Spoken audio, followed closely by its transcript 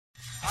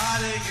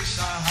Hare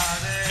Krishna,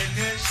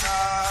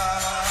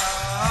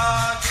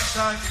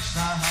 Krishna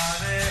Krishna,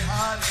 Hare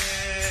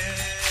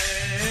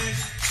Hare,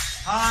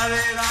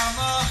 Hare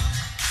Rama,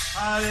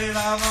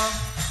 Rama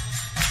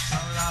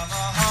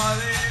Rama,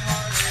 Hare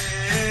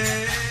Hare.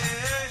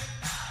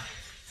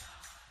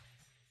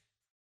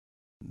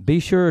 Be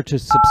sure to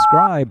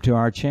subscribe to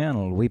our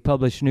channel. We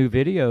publish new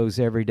videos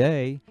every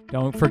day.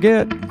 Don't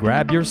forget,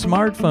 grab your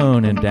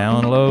smartphone and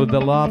download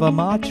the Lava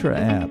Matra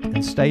app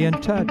and stay in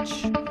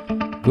touch.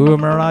 Guru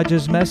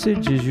Maharaj's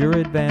message is your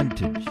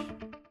advantage.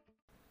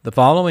 The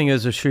following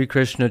is a Sri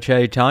Krishna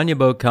Chaitanya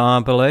book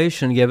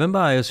compilation given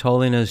by His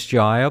Holiness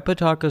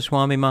Jayapataka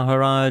Swami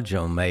Maharaj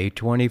on May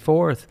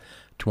 24th,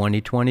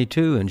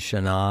 2022 in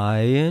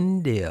Chennai,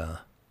 India.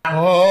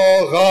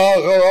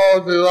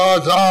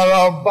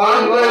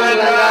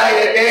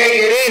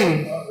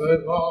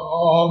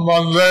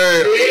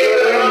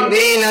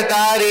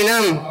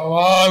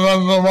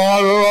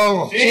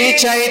 Shri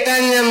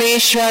Chaitanya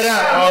Mishwara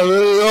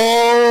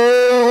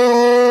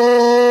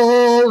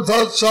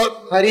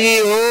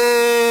Hari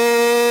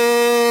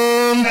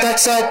Om Tat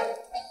Sat.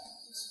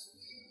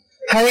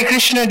 Hare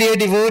Krishna, dear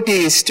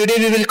devotees. Today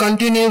we will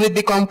continue with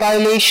the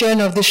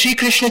compilation of the Sri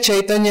Krishna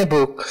Chaitanya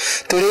book.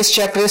 Today's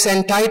chapter is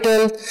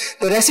entitled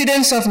The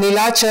Residents of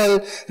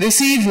Nilachal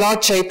Receive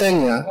Lord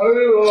Chaitanya.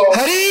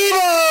 Hari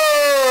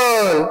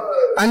Bol!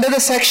 Under the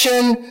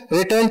section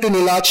Return to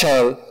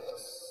Nilachal.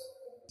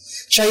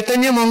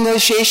 Chaitanya Mangal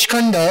Shesh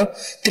Khanda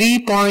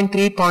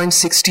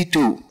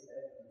 3.3.62.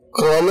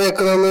 Krame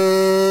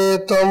krame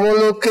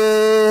tamoloke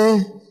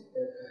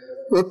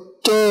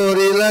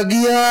uttori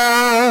lagiya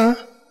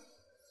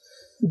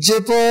যে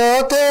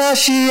পথে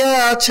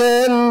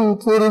আসিয়াছেন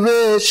পূর্বে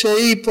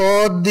সেই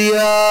পথ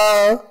দিয়া.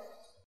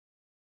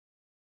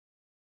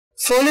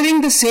 Following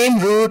the same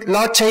route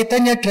Lord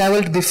Chaitanya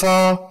travelled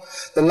before,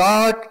 the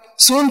Lord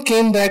soon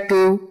came back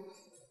to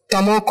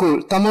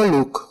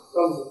Tamluk.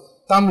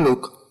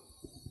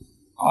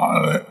 On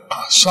the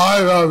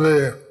side of the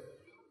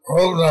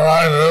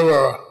Rupanarayan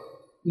River,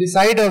 The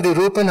side of the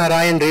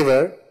Rupanarayan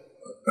River,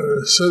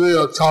 the city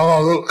of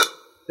Tamluk,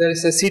 there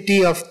is a city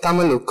of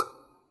Tamluk.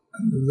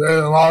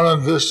 the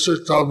modern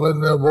district of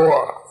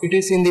Midnapur. It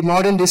is in the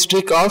modern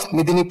district of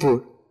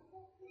Midnapur.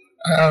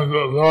 And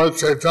Lord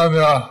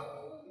Chaitanya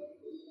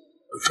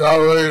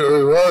traveling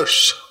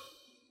reversed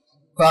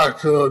back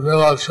to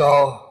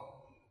Nilachal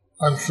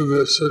and to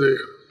the city.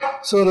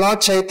 So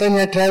Lord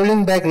Chaitanya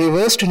travelling back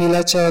reverse to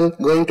Nilachal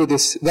went to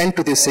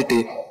this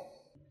city.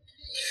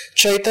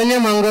 Chaitanya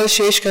Mangal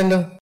Shesh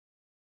Khanda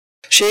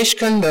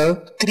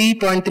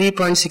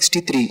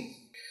 3.3.63.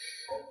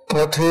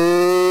 পথে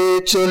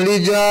চলি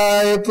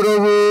যায়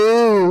প্রভু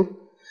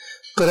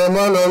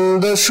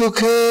প্রেমানন্দ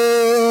সুখে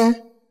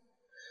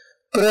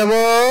প্রেম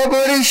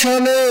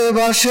বরিশানে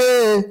বাসে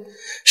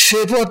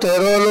সে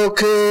পথের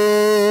লোকে.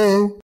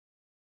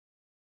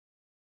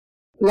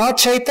 Lord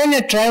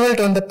Chaitanya travelled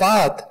on the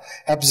path,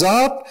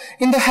 absorbed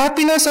in the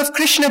happiness of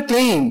Krishna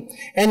Prem,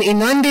 and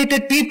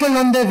inundated people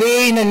on the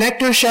way in a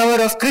nectar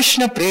shower of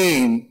Krishna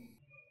Prem.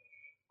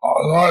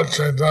 Lord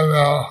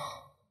Chaitanya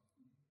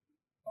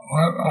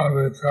went on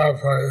the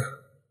pathway.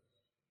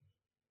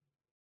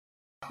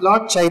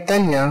 Lord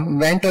Chaitanya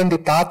went on the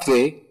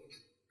pathway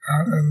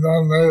And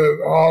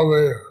inundated all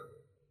the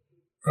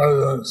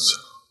residents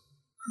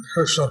with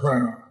Krishna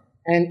Prema.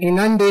 and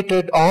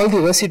inundated all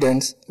the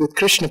residents with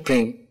Krishna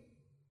Prem.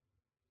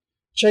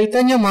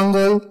 Chaitanya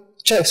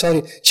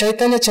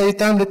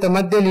Charitamrita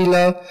Madhya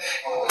Leela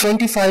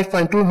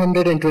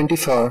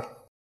 25.224.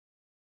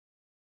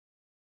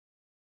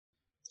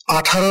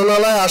 18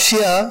 নালায়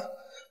আসিয়া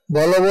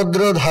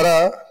বলভদ্র ধারা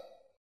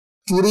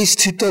পুরী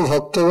স্থিত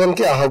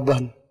ভক্তগণকে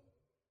আহ্বান.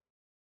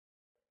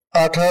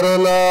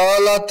 18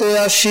 নালাতে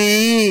আসি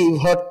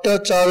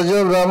ভট্টাচার্য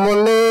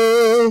ব্রাহ্মণে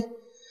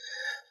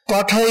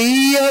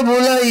পাঠাইয়া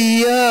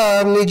বুলাইয়া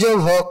নিজ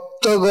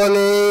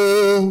ভক্তগণে.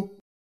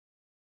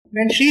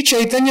 When Sri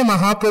Chaitanya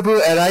Mahaprabhu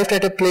arrived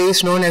at a place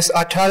known as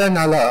Athara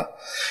Nala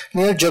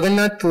near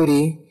Jagannath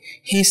Puri,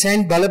 he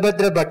sent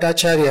Balabhadra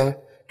Bhattacharya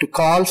to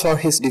call for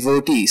his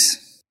devotees.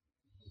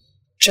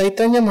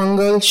 Chaitanya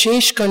Mangal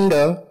Shesh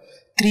Khanda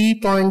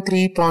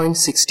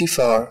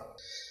 3.3.64.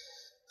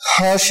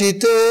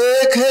 হাসিতে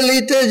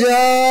খেলিতে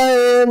যায়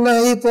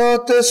নাহি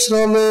পথে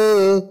শ্রমে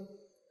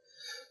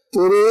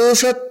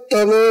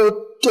পুরুষোত্তমে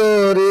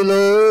উত্তরিল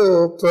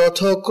পথ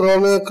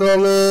ক্রমে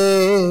ক্রমে.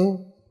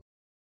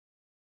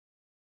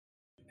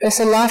 As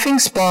a laughing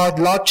spot,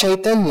 Lord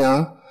Chaitanya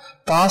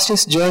passed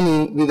his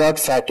journey without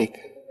fatigue.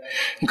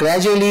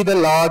 Gradually the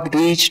Lord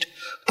reached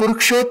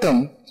Purushottam,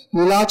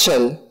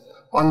 Nilachal,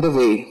 on the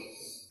way.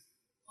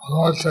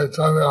 Lord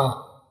Chaitanya,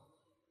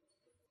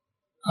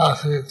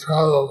 as he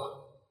traveled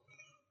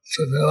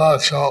to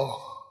Nilachal,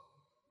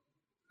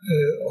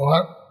 he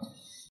went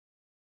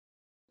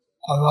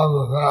along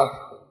the path.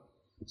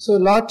 So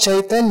Lord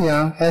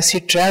Chaitanya, as he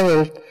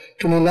travelled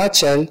to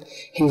Nilachal,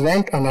 he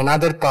went on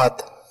another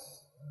path.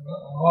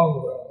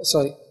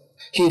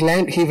 He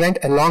went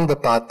along the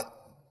path.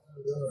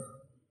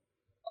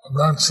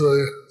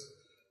 Eventually,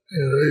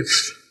 he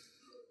reached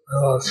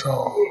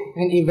Nilachal.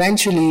 And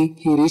eventually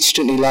he reached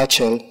to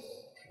Nilachal.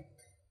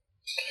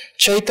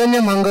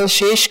 Chaitanya Mangal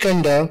Shesh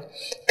Kanda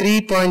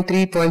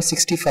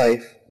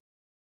 3.3.65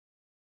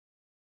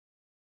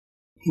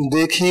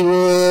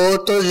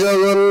 Dekhibo to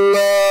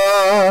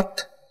Jagannath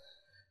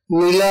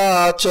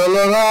Nilachal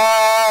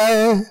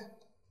Rai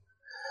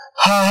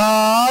Ha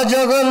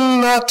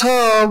Jagannath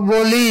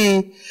boli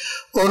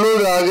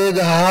Anurage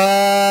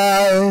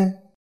dhai.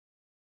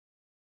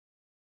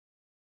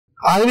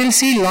 I will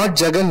see Lord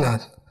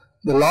Jagannath,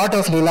 the Lord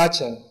of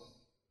Nilachal.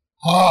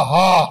 Ha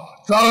ha,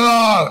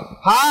 Jagannath!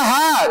 Ha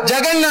ha,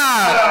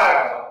 Jagannath!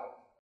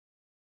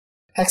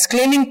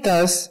 Exclaiming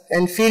thus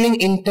and feeling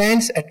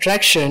intense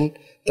attraction,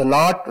 the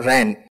Lord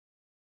ran.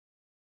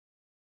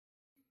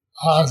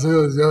 As he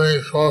was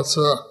getting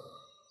closer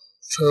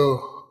to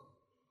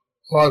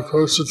Lord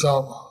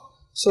Purushottam,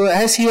 So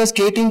as he was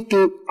getting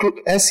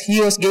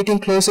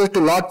closer to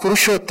Lord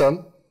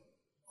Purushottam,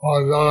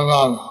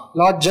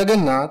 Lord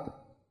Jagannath,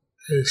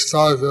 he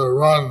started to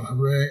run,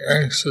 being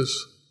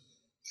anxious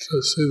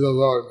to see the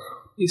Lord.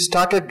 He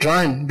started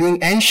run,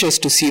 being anxious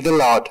to see the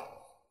Lord.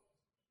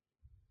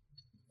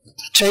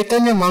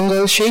 Chaitanya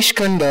Mangal Shesh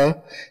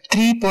Kanda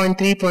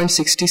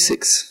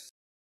 3.3.66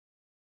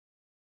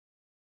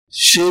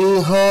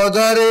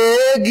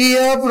 Sinhadare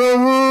Giya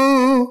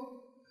Prabhu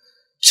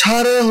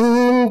Chhare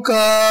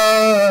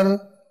Hunkar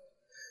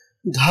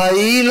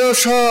Dhailo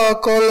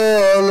Sakal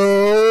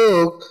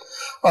Lok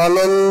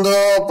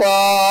Ananda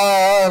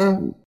Par.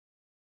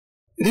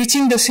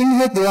 Reaching the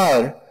Sinha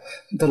Dwar,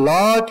 the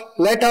Lord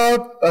let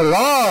out a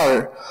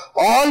roar.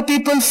 All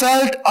people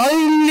felt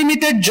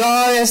unlimited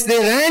joy as they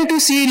ran to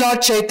see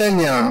Lord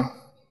Chaitanya.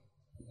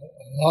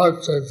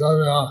 Lord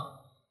Chaitanya,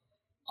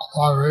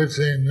 upon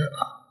reaching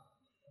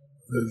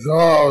the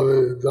door of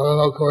the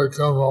Jagannath Puri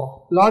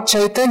temple, Lord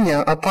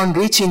Chaitanya, upon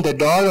reaching the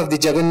door of the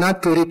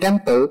Jagannath Puri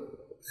temple,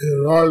 he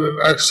roared in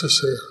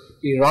ecstasy.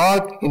 He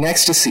roared in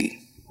ecstasy.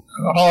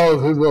 And all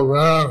the people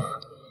ran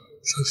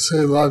to see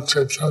Lord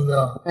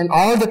Chaitanya. And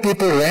all the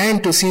people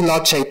ran to see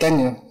Lord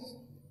Chaitanya.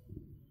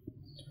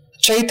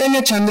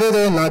 Chaitanya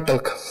Chandrodaya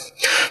Natak.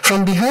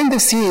 From behind the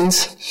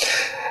scenes,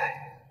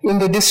 in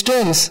the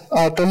distance,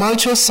 are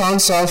tumultuous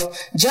sounds of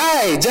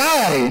Jai,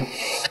 Jai.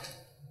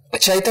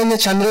 Chaitanya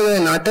Chandrodaya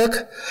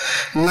Natak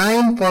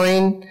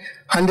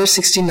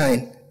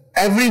 9.169.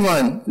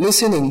 Everyone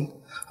listening.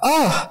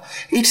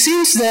 It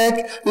seems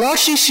that Lord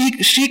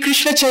Shri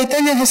Krishna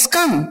Chaitanya has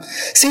come,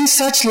 since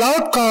such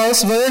loud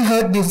calls weren't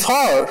heard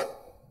before.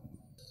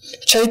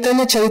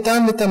 Chaitanya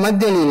Charitamrita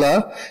Madhya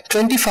Leela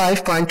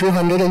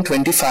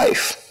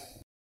 25.225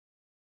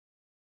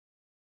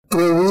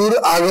 প্রভুর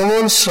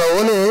আগমন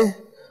শ্রবণে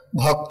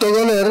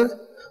ভক্তগণের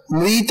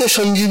মৃত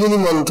সঞ্জীবনী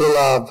মন্ত্র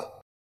লাভ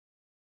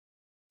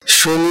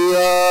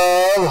শুনিয়া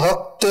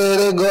ভক্তের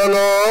গণ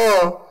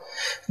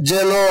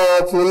যেন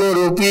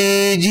পুনরূপী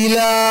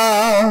জিলা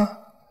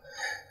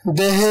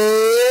দেহে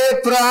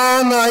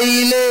প্রাণ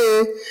আইলে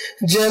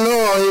যেন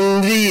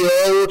ইন্দ্রিয়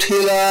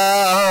উঠিলা.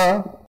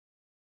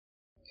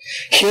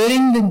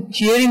 Hearing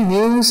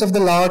news of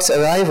the Lord's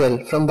arrival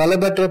from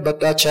Balabhadra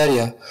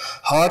Bhattacharya,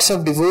 hearts of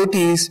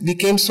devotees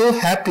became so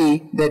happy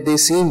that they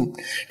seemed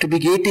to be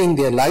getting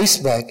their lives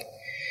back.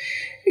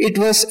 It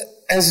was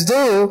as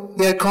though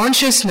their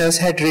consciousness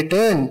had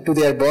returned to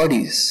their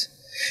bodies.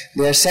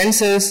 Their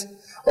senses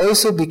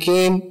also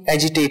became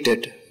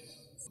agitated.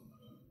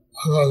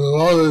 And the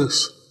devotees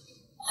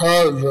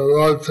heard that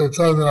Lord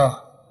Chaitanya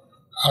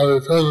had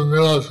returned to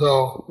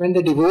Nilachal. When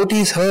the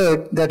devotees heard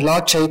that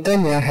Lord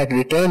Chaitanya had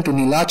returned to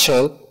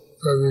Nilachal,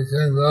 they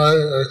became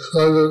very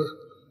excited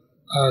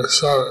and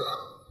excited.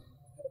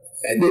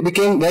 They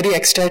became very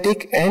ecstatic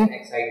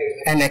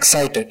and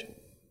excited.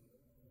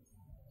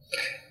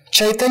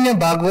 Chaitanya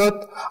Bhagavat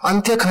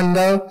Antya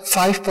Khanda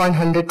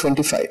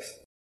 5.125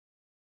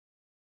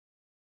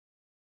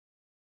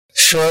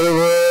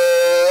 Sarva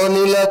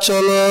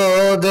Nilachalo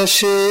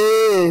Dashe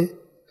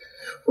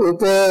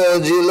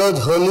Upajila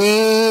Dhani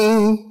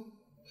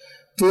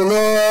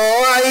Puno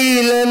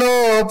Aileno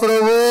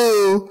Prabhu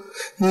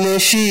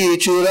Neshi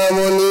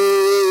Churamani.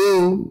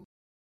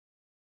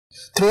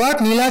 Throughout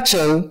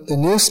Nilachal, the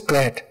news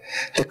spread.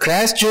 The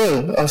crash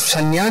jewel of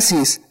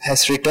sannyasis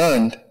has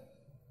returned.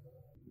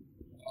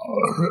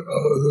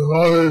 The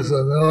devotees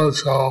in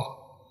Nilachal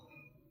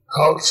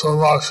felt so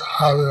much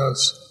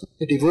happiness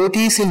The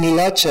devotees in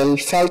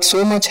Nilachal felt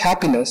so much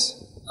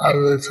happiness at the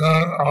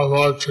return of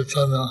Lord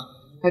Chaitanya.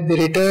 at the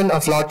return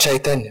of Lord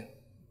Chaitanya.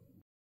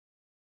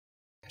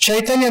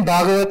 Chaitanya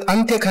Bhagavat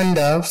Antya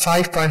Khanda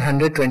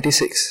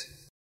 5.126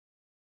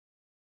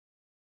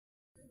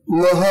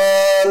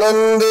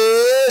 Mahanande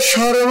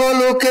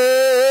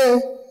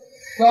Sarvaloke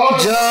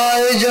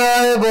Jai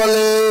Jai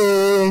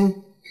Bole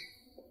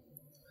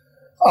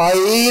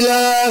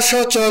Aila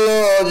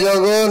Sachalo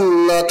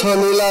Jagannath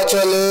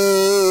Nilachale.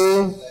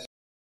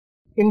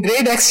 In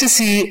great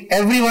ecstasy,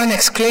 everyone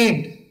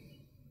exclaimed,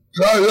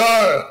 Jai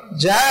Jai!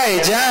 Jai,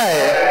 Jai!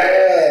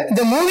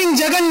 The moving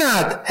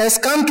Jagannath has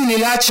come to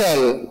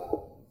Nilachal.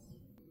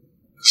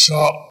 So,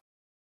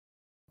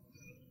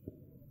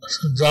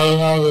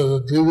 Jagannath is a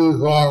deity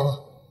form,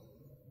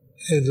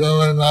 he's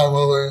generally not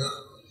moving.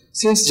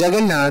 Since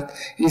Jagannath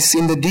is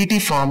in the deity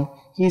form,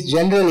 he is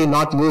generally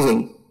not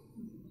moving.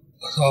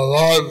 So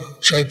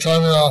Lord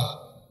Chaitanya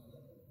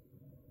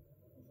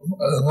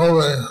is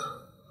moving.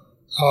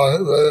 They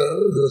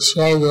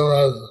describe him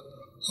as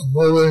a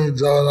moving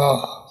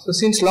Jagannath. So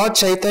since Lord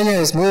Chaitanya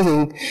is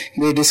moving,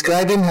 they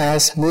describe him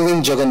as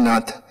moving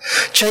Jagannath.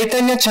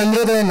 Chaitanya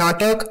Chandrodaya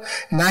Natak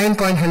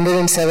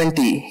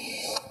 9.170.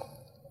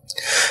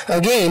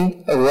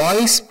 Again, a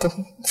voice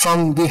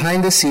from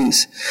behind the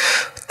scenes.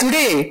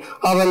 Today,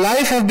 our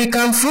life have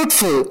become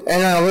fruitful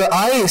and our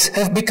eyes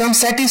have become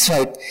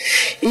satisfied.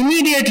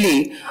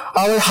 Immediately,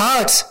 our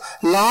hearts,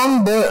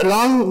 long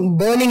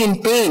burning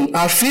in pain,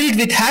 are filled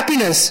with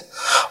happiness.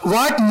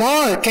 What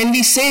more can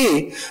we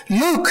say?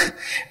 Look,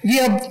 we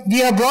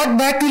are brought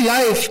back to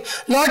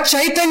life. Lord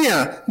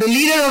Chaitanya, the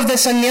leader of the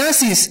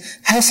sannyasis,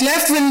 has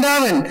left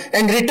Vrindavan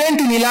and returned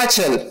to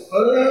Nilachal.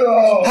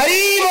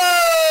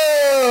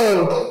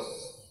 Haribol!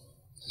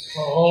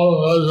 All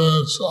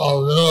residents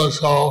of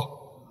Nilachal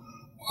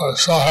are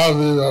so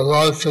happy that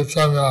Lord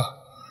Chaitanya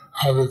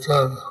has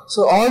returned.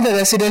 So all the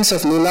residents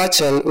of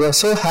Nilachal were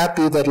so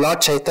happy that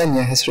Lord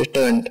Chaitanya has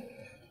returned.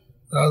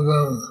 They have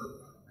been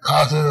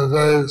passing the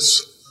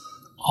days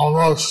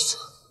almost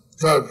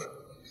dead.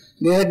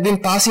 They had been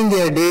passing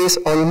their days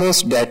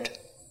almost dead.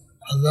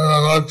 And then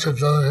when Lord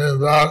Chaitanya came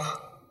back,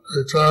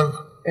 returned,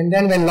 And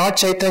then when Lord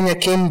Chaitanya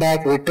came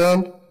back,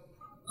 returned,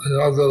 they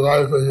got their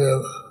life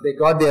again. they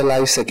got their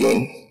lives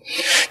again.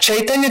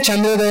 Chaitanya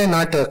Chandrodaya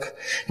Natak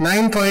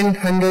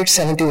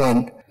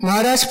 9.171.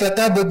 Maharaj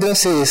Prataparudra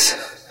says,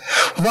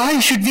 why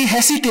should we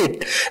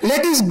hesitate?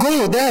 Let us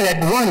go there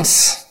at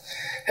once.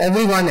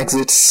 Everyone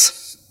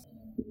exits.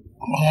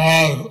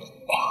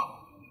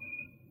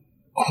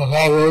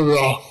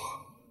 Prataparudra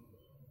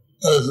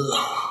is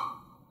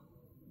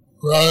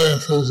very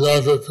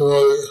enthusiastic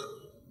devotee.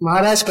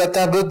 Maharaj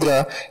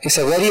Prataparudra is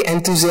a very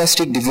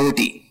enthusiastic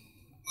devotee.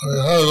 When he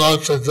heard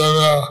Lord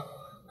Chaitanya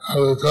had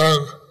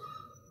returned,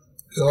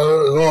 he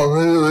wanted to go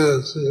immediately and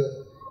see him.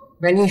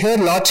 When he heard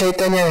Lord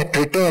Chaitanya had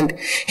returned,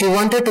 he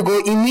wanted to go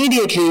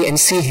immediately and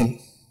see him.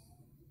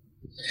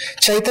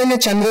 Chaitanya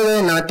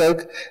Chandrodaya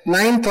Natak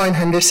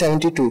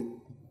 9.172.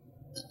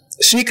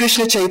 Sri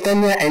Krishna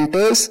Chaitanya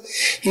enters.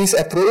 He is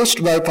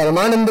approached by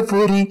Paramananda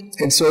Puri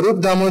and Swarup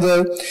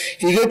Damodar,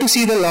 eager to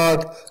see the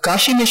Lord.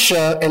 Kashi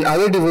Mishra and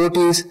other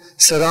devotees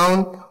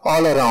surround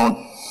all around.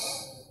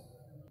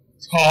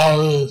 All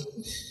the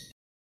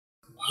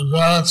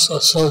advanced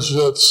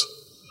associates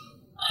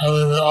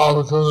having the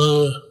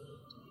opportunity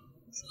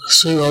to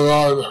see the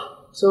Lord.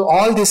 So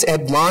all these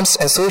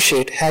advanced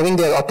associates having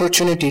their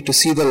opportunity to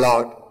see the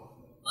Lord,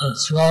 And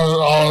surrounded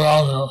all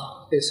around him.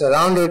 they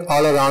surrounded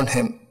all around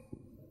him.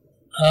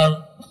 And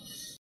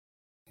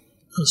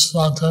the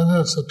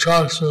spontaneous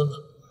attraction of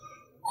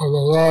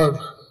the Lord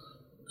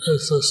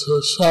is the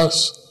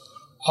success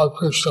of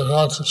Krishna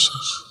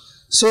consciousness.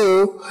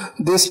 So,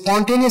 this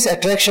spontaneous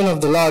attraction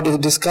of the Lord is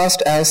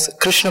discussed as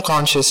Krishna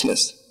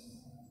consciousness.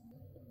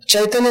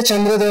 Chaitanya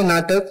Chandrodaya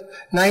Natak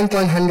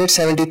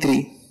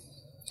 9.173.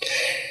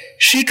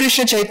 Sri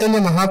Krishna Chaitanya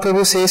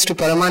Mahaprabhu says to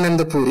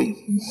Paramananda Puri,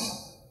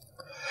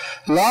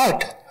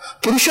 Lord,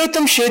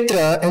 Purushottam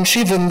Kshetra and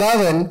Sri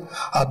Vrindavan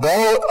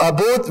are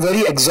both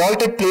very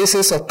exalted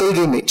places of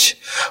pilgrimage.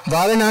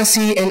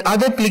 Varanasi and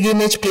other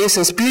pilgrimage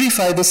places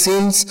purify the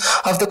sins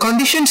of the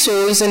conditioned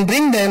souls and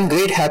bring them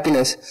great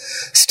happiness.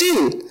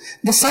 Still,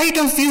 the sight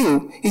of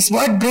you is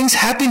what brings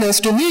happiness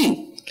to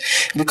me,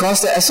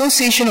 because the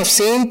association of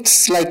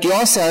saints like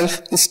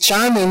yourself is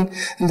charming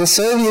in the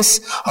service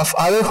of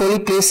other holy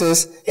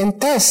places, and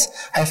thus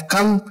I have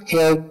come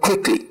here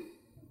quickly.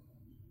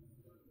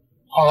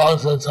 Lord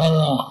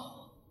Chaitanya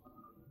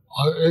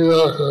was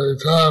eager to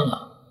return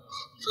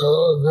to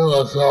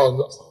Nilachal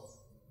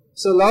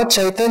So Lord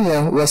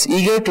Chaitanya was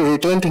eager to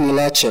return to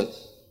Nilachal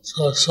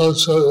to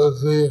associate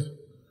with the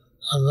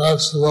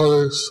advanced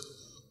devotees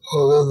who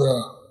live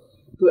there.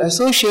 to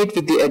associate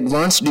with the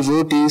advanced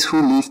devotees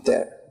who live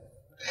there.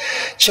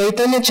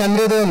 Chaitanya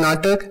Chandrodaya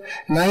Natak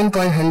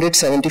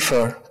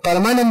 9.174.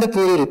 Paramananda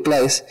Puri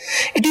replies,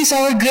 it is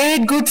our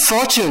great good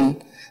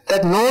fortune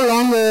that no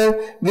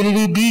longer will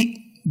we be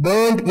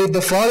burned with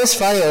the forest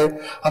fire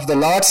of the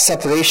Lord's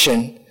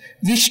separation,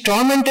 which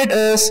tormented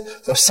us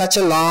for such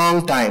a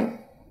long time.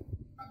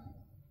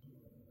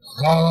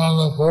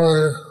 Paramananda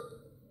Puri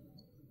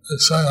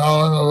is saying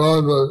how when the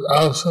Lord was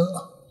absent,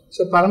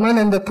 So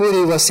Paramananda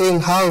Puri was saying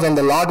how when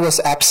the Lord was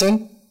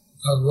absent, they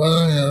were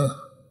burning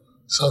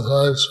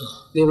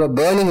they were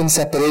burning in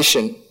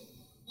separation. in separation.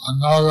 And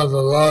now that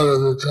the Lord has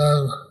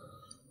returned,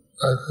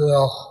 they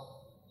feel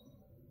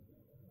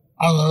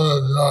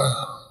unlimited joy.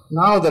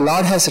 Now the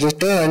Lord has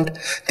returned,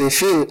 they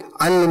feel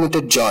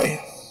unlimited joy.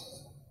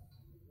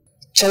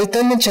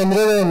 Chaitanya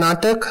Chandrodaya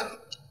Natak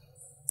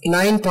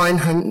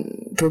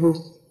 9.100.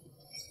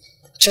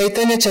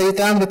 Chaitanya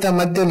Charitamrita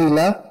Madhya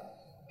Leela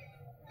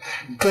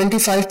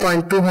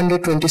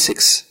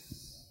 25.226.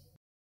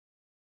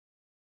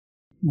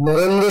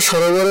 Narendra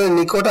সরোবরের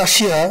নিকট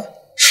আসিয়া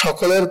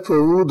সকলের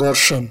প্রভু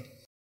দর্শন।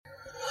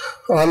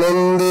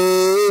 আনন্দে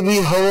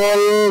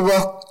বিহবল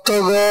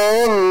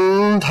ভক্তগণ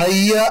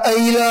ধাইয়া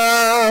আইলা,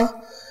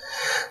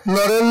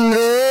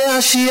 নরেন্দ্রে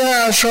আসিয়া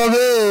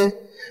সবে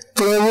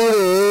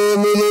প্রভুরে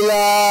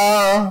মিলিলা।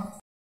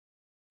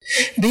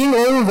 Being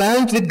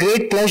overwhelmed with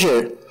great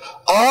pleasure,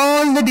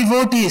 all the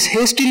devotees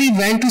hastily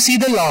went to see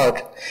the Lord.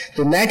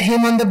 They met him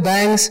on the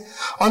banks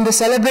on the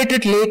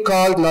celebrated lake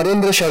called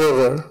Narendra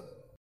Sarovar.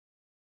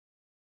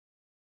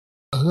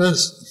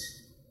 This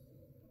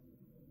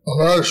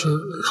verse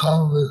should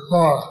come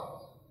before,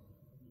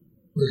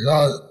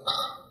 because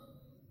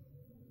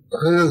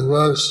previous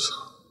verse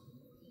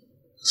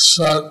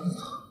said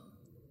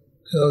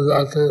he was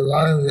at the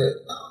lion gate.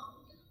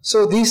 So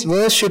this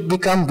verse should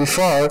become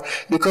before,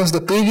 because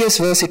the previous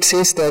verse it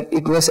says that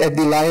it was at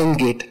the lion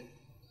gate.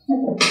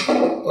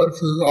 Which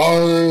is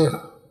already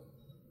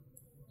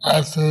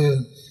at the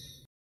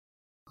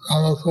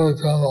Jagannath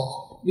temple.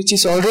 Which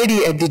is already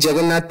at the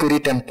Jagannath Puri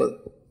temple.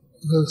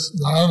 This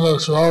Narendra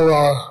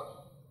Sarovar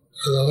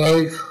is a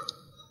lake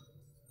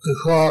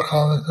before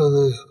coming to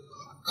the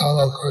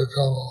Jagannath Puri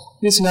temple.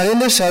 This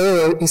Narendra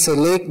Sarovar is a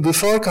lake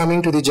before coming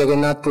to the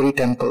Jagannath Puri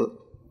temple.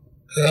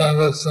 And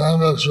this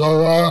Narendra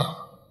Sarovar,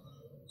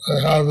 they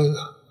have the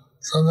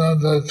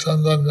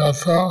Chandan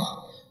Yatra.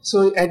 So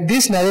at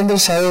this Narendra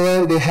Sarovar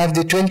they have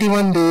the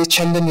 21 days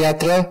Chandan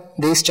Yatra,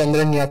 days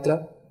Chandran Yatra.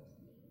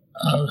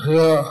 And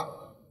here,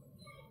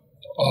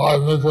 Lord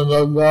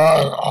Nityananda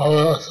and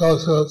other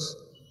associates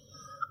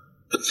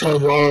took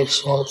various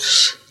spots.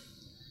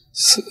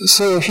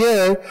 So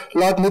here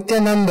Lord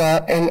Nityananda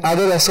and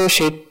other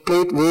associates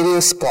played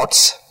various spots.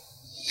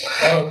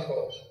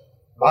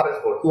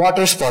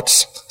 Water sports.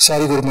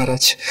 Sorry, Guru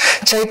Maharaj.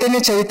 Chaitanya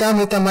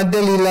Charitamrita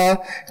Madhya Leela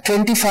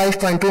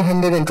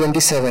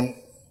 25.227.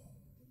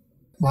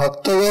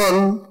 ভক্তগণ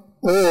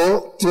ও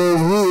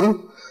প্রভুর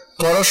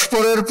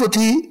পরস্পরের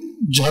প্রতি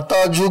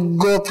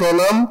যথাযোগ্য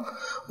প্রণাম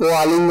ও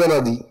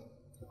আলিঙ্গনাদি।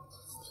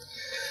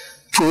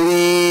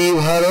 পুরী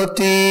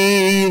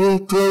ভারতীর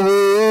প্রভু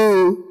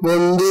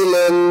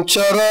বন্দিলেন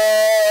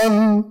চরণ,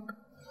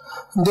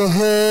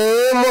 দোহে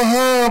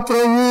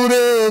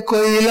মহাপ্রভুরে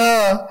কইলা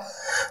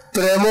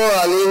প্রেম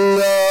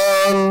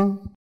আলিঙ্গন।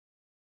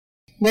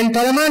 When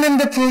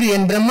Paramananda Puri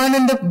and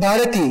Brahmananda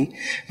Bharati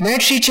met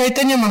Sri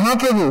Chaitanya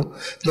Mahaprabhu,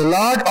 the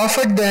Lord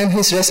offered them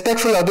his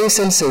respectful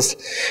obeisances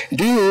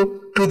due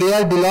to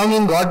their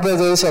belonging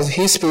godbrothers of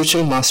his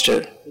spiritual master,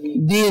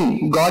 being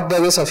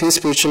godbrothers of his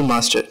spiritual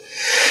master.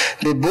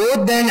 They both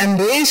then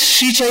embraced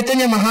Sri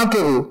Chaitanya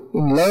Mahaprabhu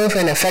in love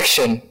and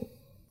affection.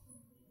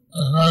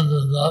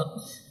 Imagine that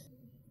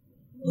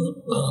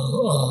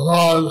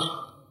Lord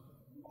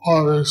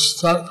always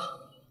stuck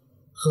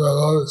to the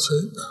lotus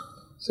feet.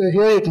 So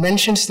here it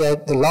mentions that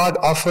the Lord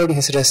offered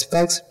his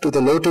respects to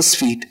the lotus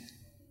feet.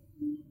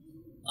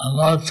 And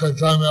Lord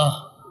Chaitanya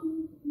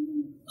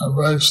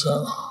embraced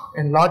them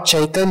And Lord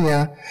Chaitanya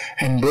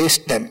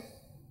embraced them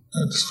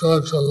in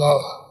spiritual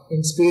love.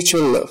 in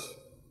spiritual love.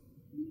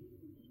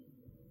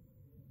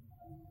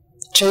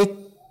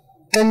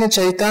 Chaitanya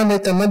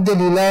Charitamrita Madhya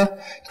Leela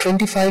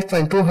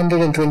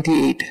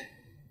 25.228.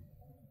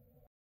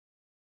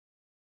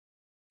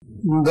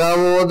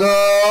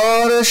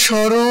 Damodar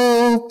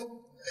Swarup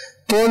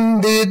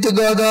Pandit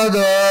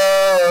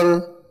Gadadhar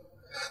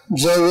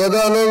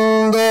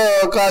Jagadananda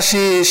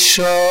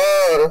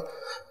Kashishwar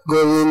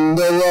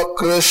Govinda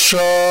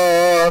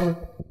Vakreshwar.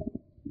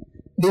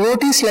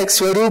 Devotees like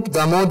Swarup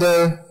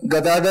Damodar,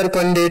 Gadadhar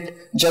Pandit,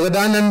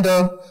 Jagadananda,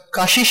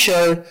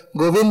 Kashishwar,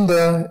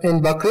 Govinda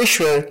and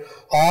Vakreshwar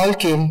all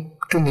came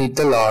to meet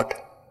the Lord.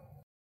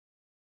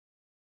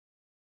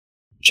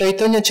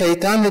 Chaitanya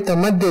Charitamrita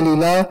Madhya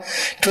Leela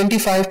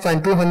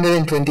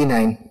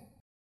 25.229.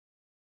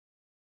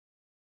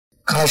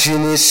 Kashi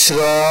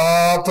Mishra,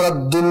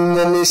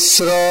 Pradyumna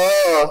Mishra,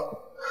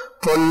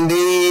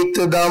 Pandit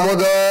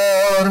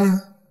Damodar,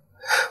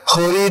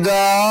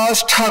 Haridas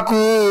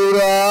Thakur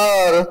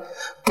R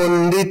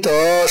Pandita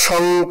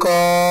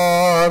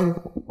Shankar.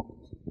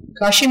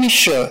 Kashi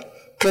Mishra,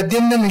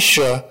 Pradyumna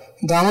Mishra,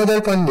 Damodar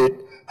Pandit,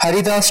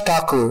 Haridas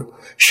Thakur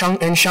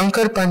and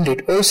Shankar Pandit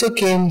also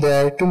came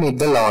there to meet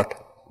the Lord.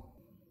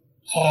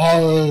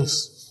 All these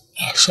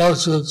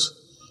associates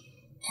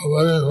are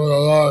waiting for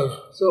the Lord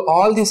So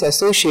all these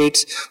associates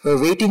were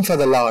waiting for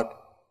the Lord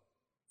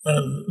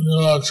in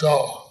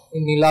Nilachal.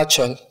 in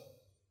Nilachal.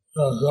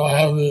 They were so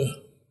happy to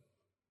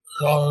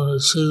come and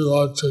receive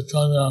Lord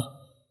Chaitanya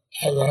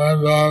at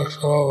Narendra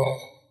Sarovar.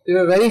 They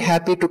were very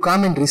happy to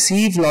come and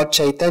receive Lord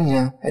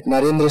Chaitanya at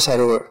Narendra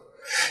Sarovar.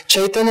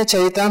 Chaitanya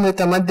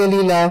Charitamrita Madhya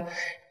Leela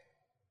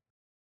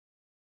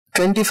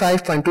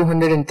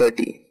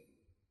 25.230.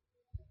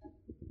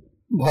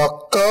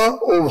 ভক্ত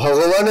ও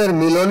ভগবানের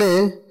মিলনে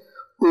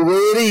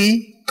উভয়েরই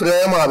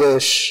প্রেম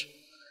আবেশ,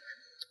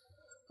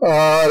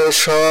 আর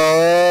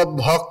সব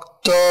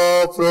ভক্ত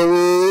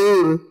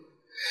প্রভুর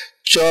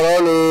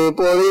চরণে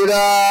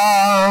পড়িরা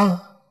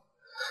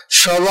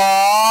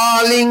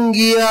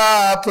সবালিঙ্গিয়া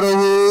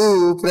প্রভু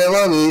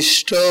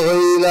প্রেমাবিষ্ট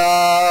হইলা।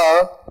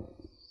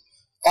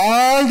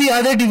 all the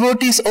other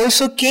devotees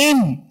also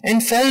came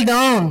and fell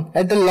down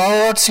at the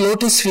Lord's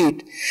lotus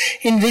feet.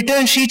 In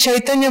return, Sri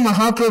Chaitanya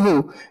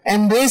Mahaprabhu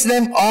embraced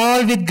them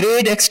all with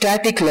great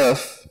ecstatic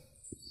love.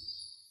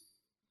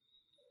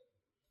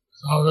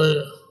 So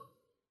the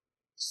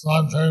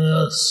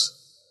spontaneous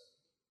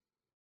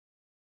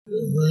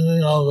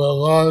meeting of the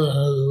Lord and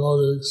His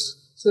devotees.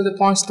 So the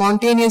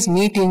spontaneous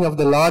meeting of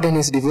the Lord and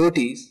His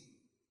devotees.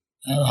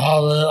 And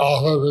how they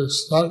offered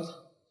respect to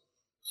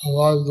the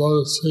Lord's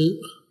lotus feet.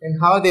 And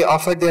how they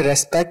offered their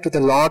respect to the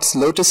Lord's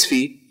lotus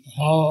feet.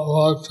 How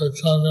Lord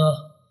Chaitanya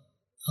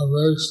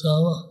embraced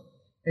them.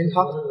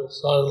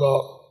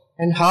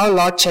 And how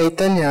Lord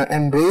Chaitanya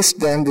embraced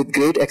them with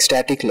great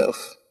ecstatic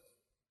love.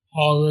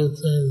 All these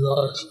things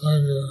are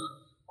explained here.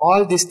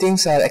 All these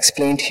things are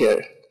explained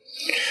here.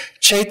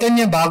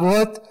 Chaitanya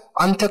Bhagavat,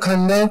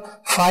 Antakhanda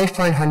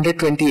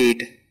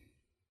 5.128.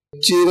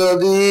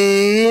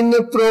 Chiradin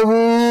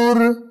Prabhur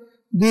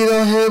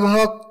Virahe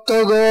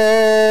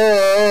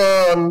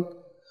Bhaktagan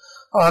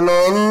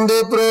Anande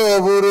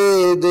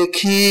Prabhure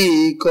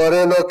Dekhi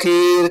Karena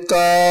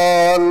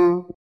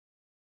Kirtan.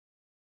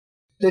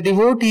 The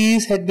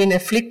devotees had been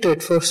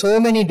afflicted for so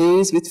many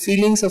days with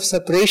feelings of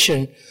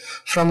separation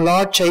from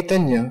Lord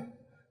Chaitanya.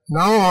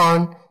 Now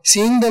on,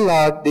 seeing the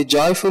Lord, they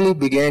joyfully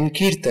began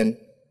Kirtan.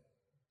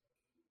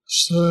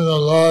 Seeing the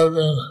Lord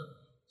in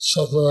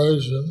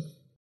separation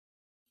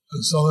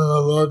is something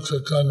the Lord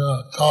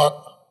Chaitanya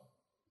taught.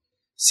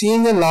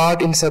 Seeing the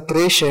Lord in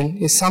separation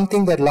is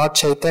something that Lord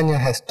Chaitanya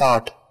has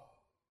taught.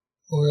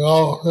 We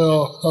all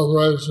feel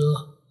separation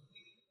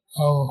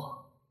from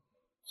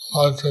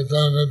Lord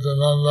Chaitanya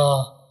Nityananda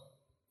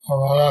or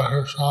Radha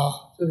Krishna.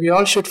 So we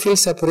all should feel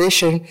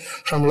separation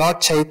from Lord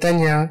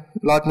Chaitanya,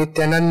 Lord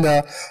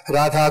Nityananda,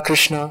 Radha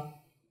Krishna,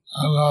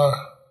 and our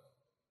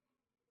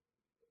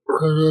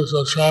previous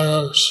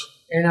acharyas.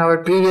 and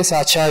our previous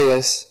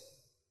acharyas.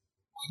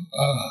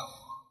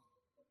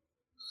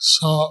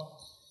 So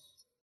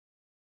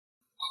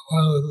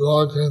when the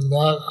Lord came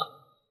back,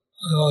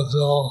 they were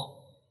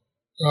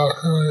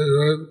feeling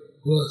great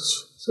bliss.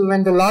 So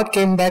when the Lord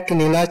came back to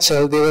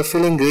Nilachal, they were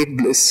feeling great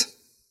bliss.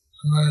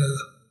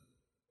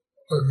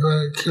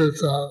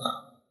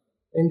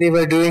 And they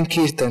were doing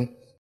kirtan.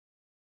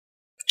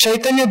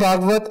 Chaitanya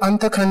Bhagavat,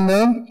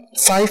 Antakhanda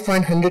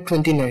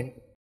 5.129.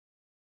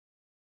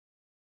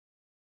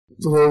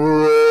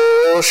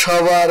 Prabhu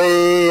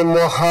Shavare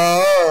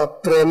Maha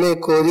Preme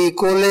Kori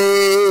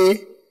Kole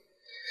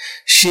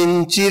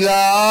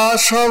Shinchila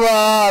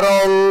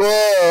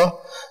Shavarango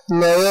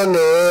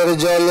Nayaner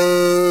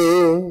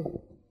Jale.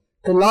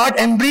 The Lord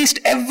embraced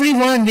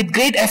everyone with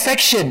great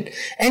affection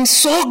and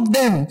soaked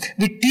them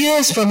with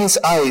tears from His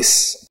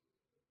eyes.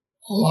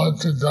 Lord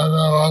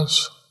Chaitanya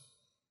was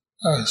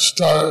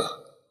ecstatic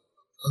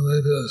to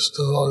meet His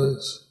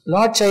devotees.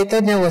 Lord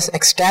Chaitanya was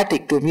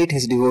ecstatic to meet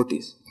His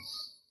devotees.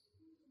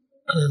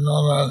 He is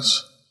known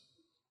as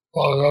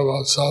Bhakta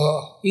Vatsala.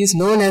 He is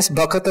known as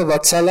Bhakta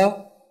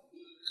Vatsala.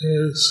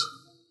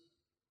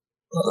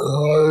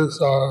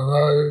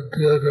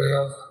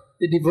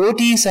 The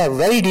devotees are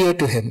very dear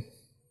to him.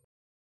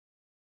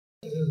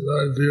 The devotees are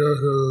very dear to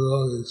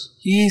him.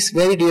 He is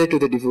very dear to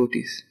the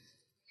devotees.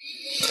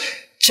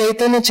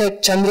 Chaitanya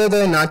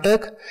Chandrodaya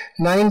Natak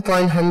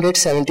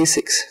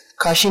 9.176.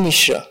 Kashi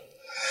Mishra.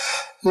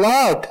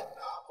 Lord,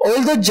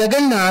 although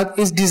Jagannath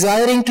is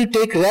desiring to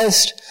take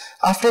rest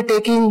after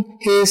taking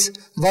his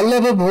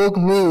Vallabha Bhog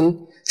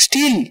meal,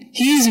 still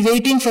he is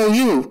waiting for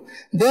you.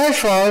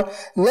 Therefore,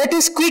 let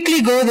us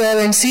quickly go there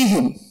and see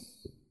him.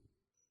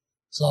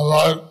 So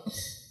Lord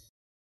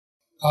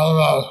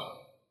Jagannath,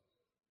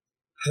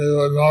 he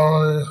would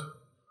normally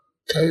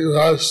take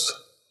rest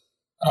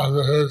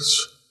after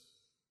his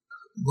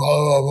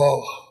Vallabha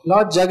Bhog.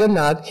 Lord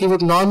Jagannath, he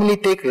would normally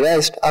take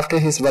rest after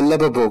his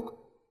Vallabha Bhog.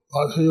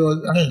 But he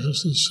was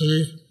anxious to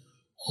see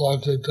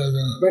Lord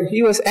Chaitanya. But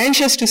he was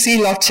anxious to see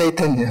Lord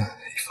Chaitanya.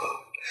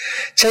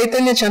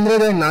 Chaitanya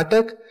Chandrodaya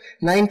Natak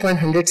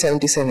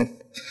 9.177.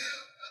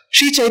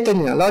 Sri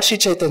Chaitanya, Lord Sri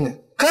Chaitanya,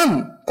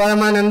 come,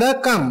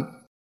 Paramananda,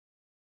 come.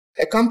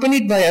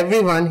 Accompanied by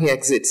everyone, he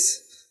exits.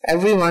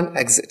 Everyone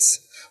exits.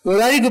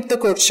 Murari Gupta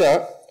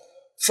Kotsha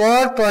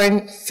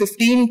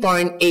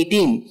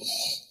 4.15.18.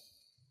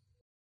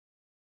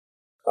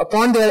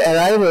 Upon their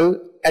arrival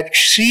at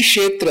Sri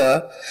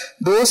Kshetra,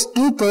 those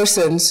two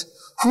persons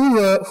who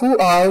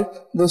are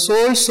the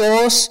sole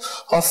source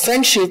of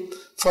friendship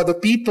for the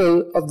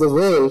people of the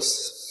world,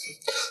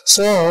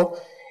 saw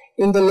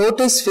in the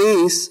lotus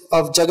face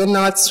of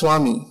Jagannath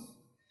Swami.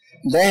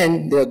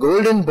 Then their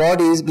golden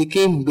bodies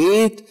became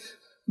bathed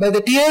by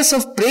the tears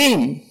of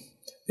prem,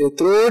 their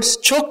throats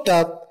choked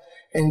up,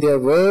 and their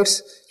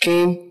words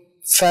came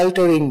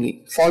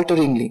falteringly.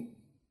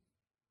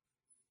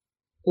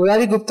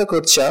 Murari Gupta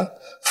Kotsha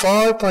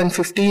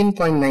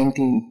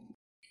 4.15.19.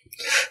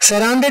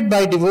 Surrounded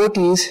by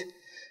devotees,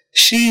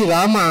 Sri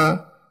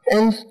Rama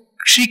and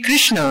Sri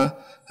Krishna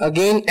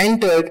again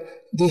entered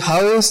the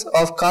house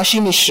of Kashi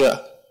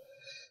Mishra.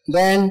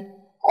 Then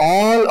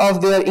all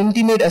of their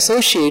intimate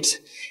associates,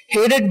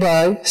 headed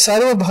by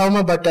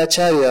Sarvabhauma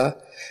Bhattacharya,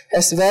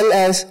 as well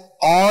as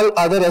all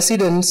other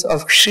residents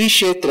of Sri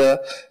Kshetra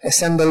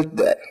assembled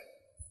there.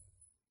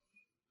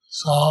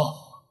 So,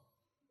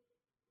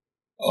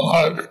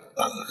 Lord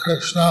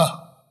Krishna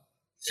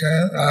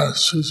came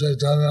as Sri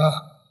Chaitanya,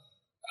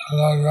 and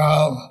Lord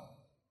Ram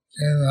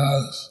came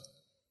as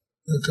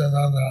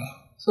Nityananda.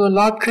 So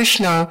Lord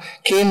Krishna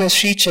came as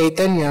Sri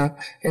Chaitanya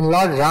and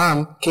Lord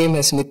Ram came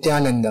as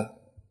Nityananda.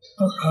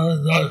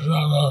 Having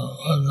darshan of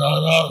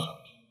Jagannath,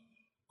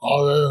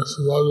 all the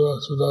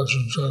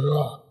Sudarshan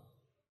Chakra,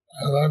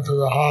 and went to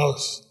the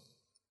house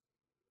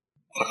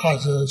of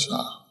Kashi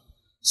Mishra.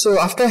 So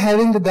after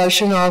having the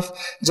darshan of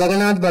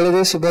Jagannath,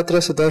 Baladev,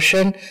 Subhadra,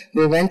 Sudarshan,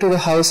 they went to the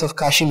house of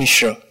Kashi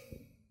Mishra.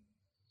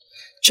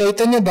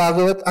 Chaitanya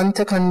Bhagavat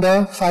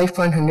Antakhanda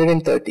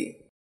 5.130.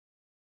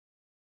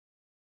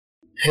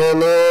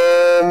 হেনো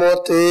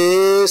মতে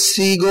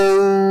শ্রী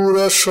গৌর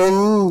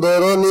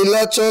সুন্দর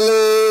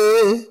নীলাচলে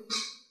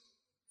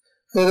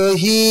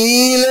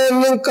রহিলেন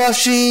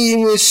কাশী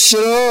মিশ্র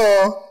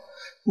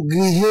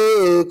গৃহে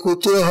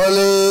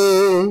কুতূহলে.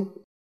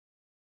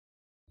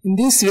 In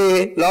this way,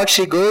 Lord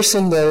Shri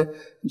Gaurasundar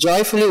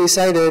joyfully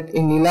resided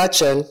in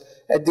Nilachal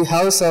at the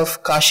house of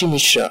Kashi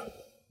Mishra.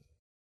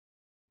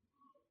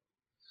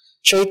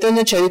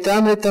 Chaitanya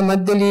Charitamrita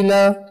Madhya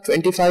Leela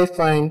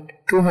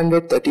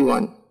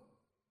 25.231.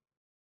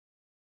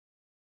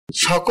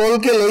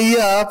 সকলকে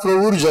লইয়া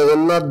প্রভুর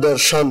জগন্নাথ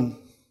দর্শন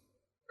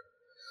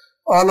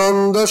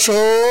আনন্দ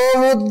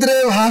সমুদ্রে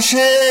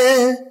ভাসে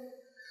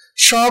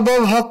সব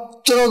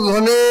ভক্ত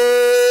ঘনে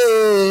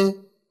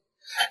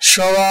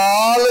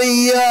সবার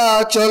লইয়া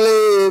চলে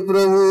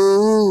প্রভু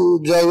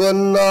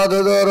জগন্নাথ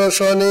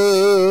দর্শনে.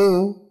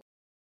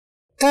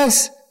 Thus,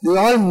 they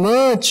all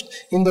merged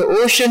in the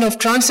ocean of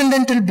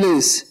transcendental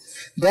bliss.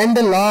 Then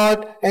the Lord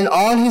and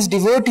all his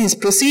devotees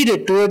proceeded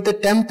toward the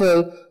temple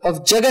of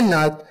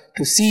Jagannath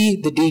to see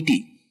the deity.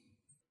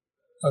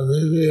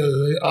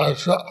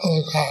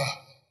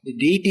 The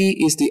deity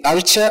is the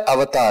Archa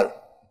avatar.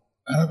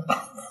 And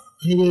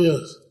he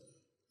is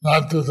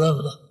not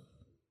different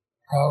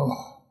from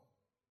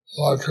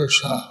Lord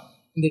Krishna.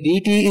 The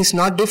deity is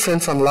not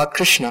different from Lord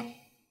Krishna.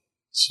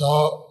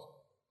 So,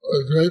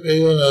 with great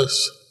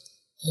eagerness,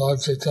 Lord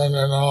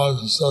Chaitanya and all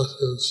his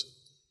associates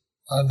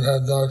and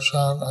had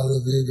darshan of the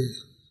deity.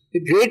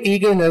 With great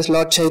eagerness,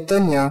 Lord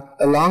Chaitanya,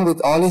 along with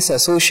all his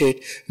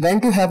associates,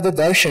 went to have the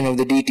darshan of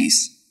the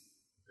deities.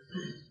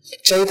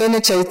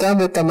 Chaitanya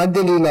Charitamrita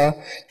Madhya Leela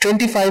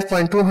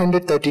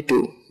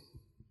 25.232.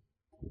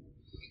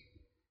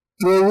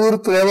 প্রভুর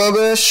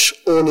প্রেমাবেশ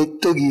ও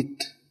নিত্য গীত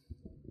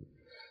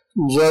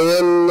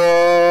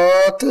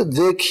জগন্নাথ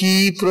দেখি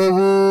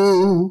প্রভু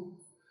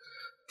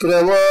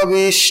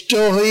প্রেমাবিষ্ট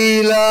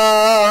হইলা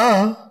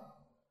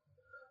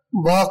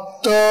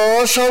ভক্ত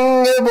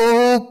সঙ্গে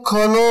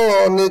বহুক্ষণ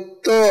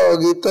নিত্য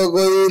গীত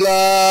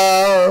গইলা.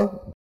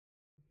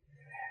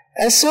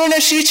 As soon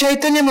as Sri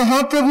Chaitanya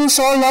Mahaprabhu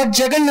saw Lord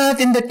Jagannath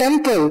in the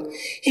temple,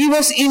 he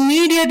was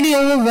immediately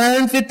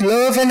overwhelmed with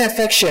love and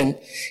affection.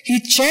 He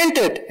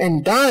chanted and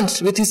danced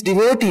with his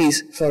devotees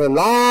for a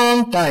long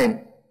time.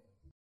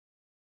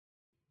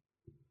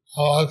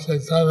 Lord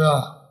Chaitanya,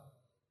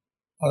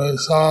 when he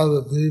saw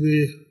the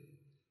deity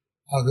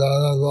of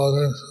Jagannath,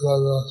 Baladev,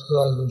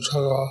 Subhadra,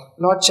 Chakra,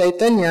 Lord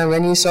Chaitanya,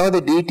 when he saw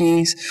the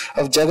deities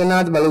of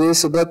Jagannath, Baladev,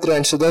 Subhadra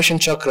and Sudarshan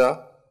Chakra,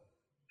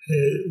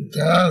 he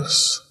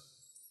danced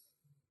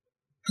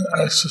in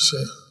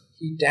ecstasy.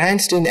 he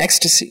danced in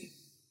ecstasy.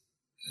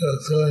 He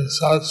was feeling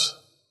such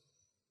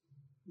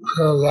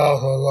pure love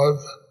for Lord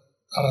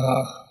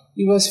Jagannath.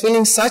 He was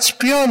feeling such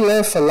pure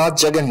love for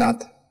Lord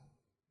Jagannath.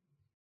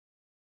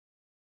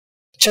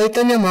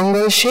 Chaitanya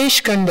Mangal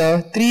Shesh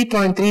Kanda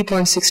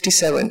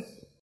 3.3.67.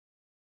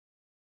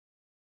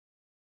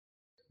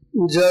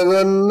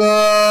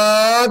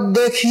 Jagannath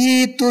দেখি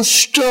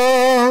তুষ্ট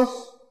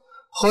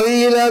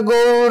হইলা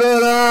গৌর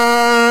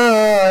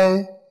রায়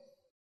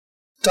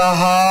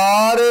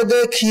তাহার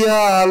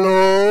দেখিয়া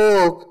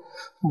লোক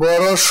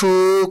বড়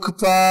সুখ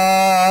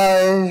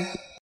পায়.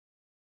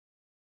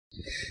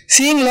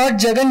 Seeing Lord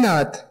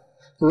Jagannath,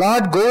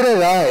 Lord Gaura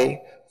Rai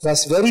was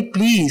very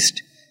pleased,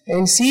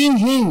 and seeing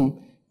him,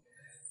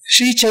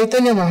 Sri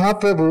Chaitanya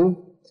Mahaprabhu,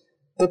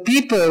 the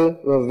people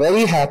were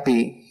very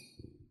happy.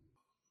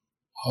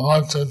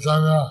 Lord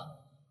Chaitanya,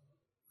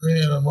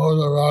 being in the mood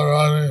of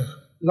Radharani,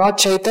 Lord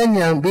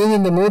Chaitanya, being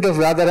in the mood of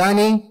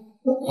Radharani,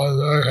 was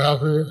very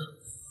happy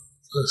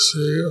to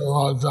see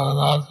Lord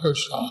Jagannath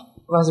Krishna.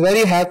 was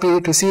very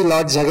happy to see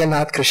Lord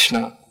Jagannath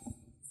Krishna.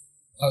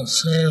 But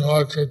seeing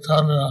Lord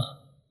Chaitanya,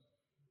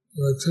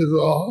 the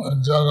people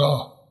in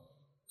general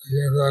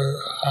became very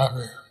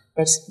happy.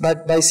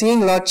 But by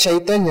seeing Lord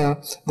Chaitanya,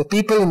 the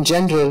people in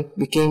general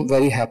became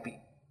very happy.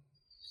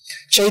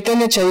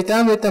 Chaitanya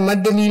Charitamrita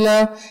Madhya Leela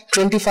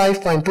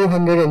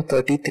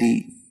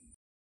 25.233.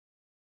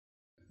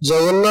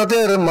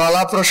 জগন্নাথের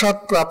মালা প্রসাদ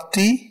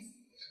প্রাপ্তি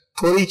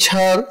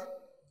পরিছার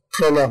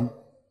প্রণাম.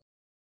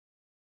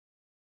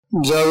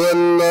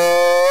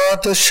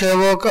 জগন্নাথ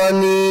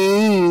সেবকানি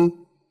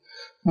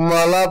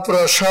মালা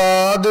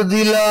প্রসাদ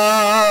দিলা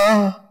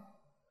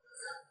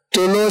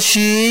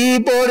তুলসী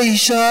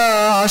পরিষা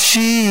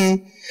আসি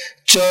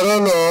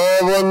চরণ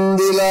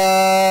বন্দিলা।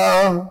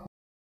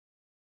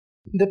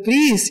 The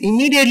priests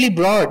immediately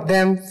brought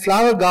them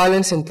flower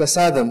garlands and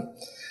prasadam.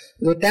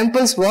 The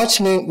temple's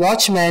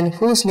watchman,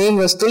 whose name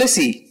was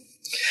Tulasi,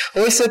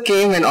 also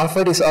came and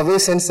offered his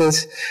obeisances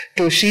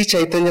to Sri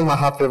Chaitanya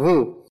Mahaprabhu.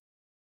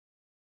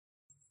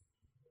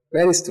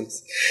 Where is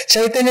Tulsi?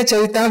 Chaitanya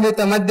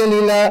Charitamrita Madhya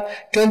Leela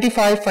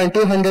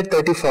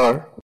 25.234.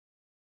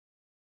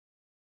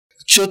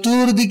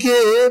 চতুর্দিকে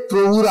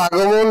প্রভুর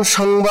আগমন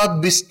সংবাদ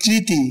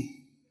বিস্তৃতি।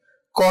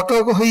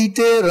 কটক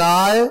হইতে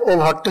রায় ও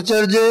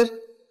ভট্টাচার্যের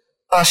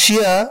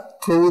আসিয়া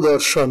প্রভু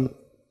দর্শন।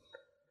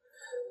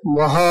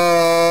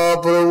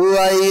 মহাপ্রভু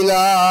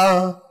আইলা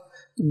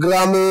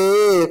গ্রামে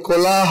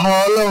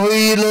কোলাহল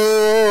হইল,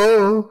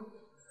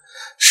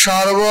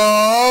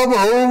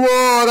 সার্বভৌম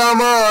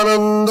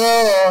রামানন্দ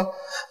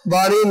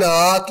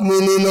বাণীনাথ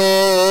মিলিল।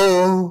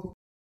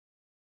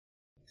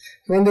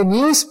 When the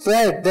news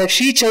spread that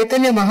Sri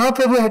Chaitanya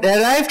Mahaprabhu had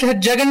arrived at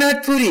Jagannath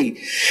Puri,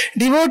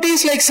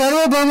 devotees like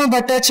Sarvabhauma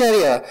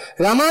Bhattacharya,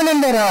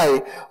 Ramananda Rai,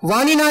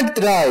 Vaninath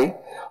Rai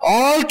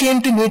all came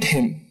to meet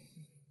him.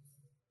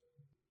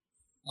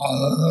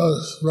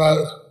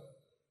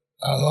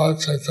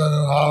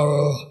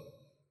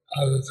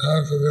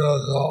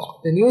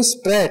 The news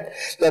spread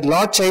that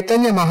Lord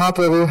Chaitanya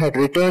Mahaprabhu had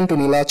returned to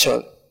Nilachal.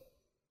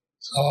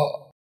 So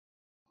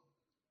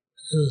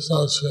his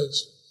associates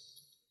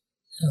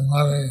came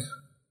running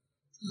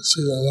to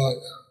see the Lord.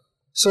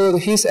 So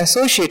his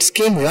associates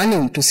came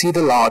running to see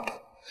the Lord.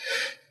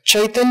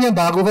 Chaitanya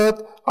Bhagavat,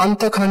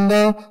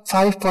 Antakhanda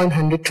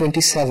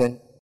 5.127.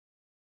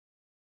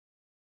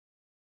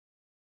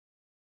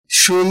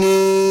 শুনি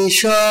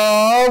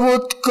সব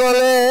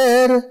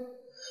উৎকলের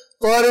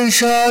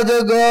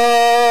পরিষদগণ,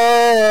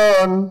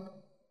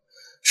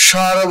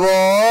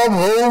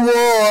 সার্বভৌম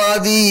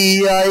আদি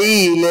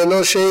আইলেন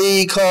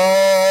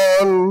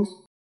সেইক্ষণ।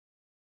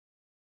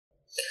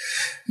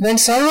 When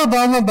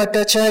Sarvabhauma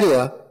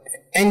Bhattacharya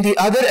and the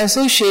other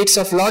associates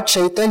of Lord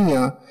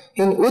Chaitanya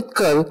in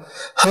Utkal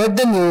heard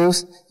the news,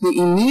 they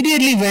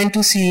immediately went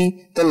to see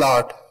the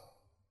Lord.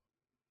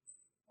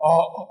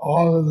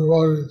 All the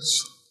devotees,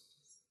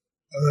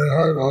 when they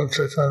heard Lord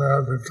Chaitanya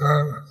had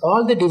returned,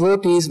 All the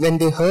devotees, when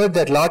they heard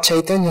that Lord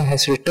Chaitanya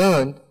has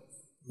returned,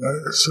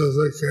 so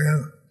they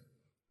came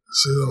to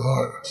see the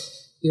Lord.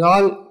 they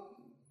all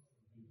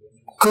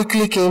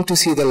quickly came to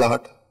see the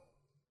Lord.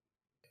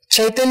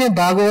 Chaitanya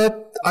Bhagavat,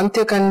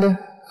 Antyakanda,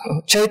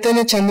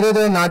 Chaitanya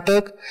Chandrodaya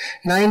Natak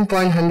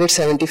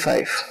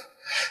 9.175.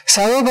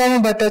 Sarvabhauma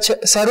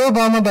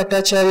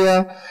Bhattacharya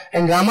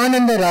and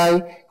Ramananda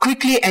Rai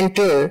quickly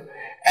enter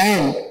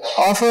and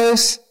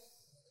offers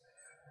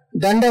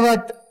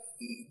Dandavat,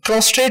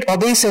 prostrate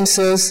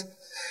obeisances. Lord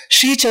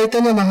Sri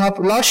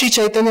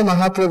Chaitanya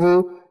Mahaprabhu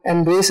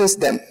embraces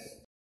them.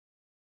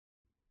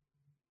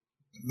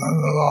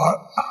 Dandavat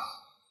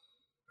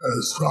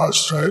is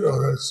prostrate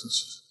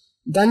obeisances.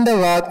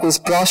 Dandavat is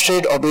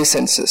prostrate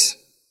obeisances.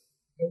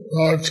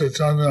 Lord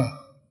Chaitanya,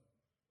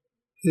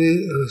 he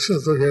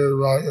reciprocated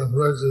by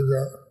embracing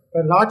them.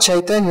 But Lord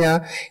Chaitanya,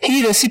 he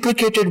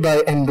reciprocated by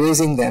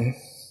embracing them.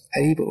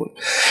 Hari Bol.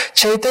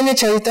 Chaitanya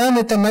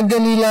Charitamrita Madhya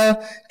Leela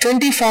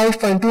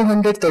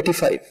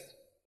 25.235.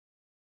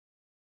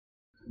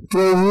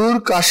 প্রভুর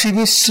কাশী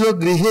মিশ্র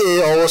গৃহে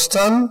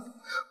অবস্থান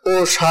ও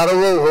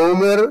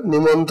সার্বভৌমের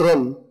নিমন্ত্রণ।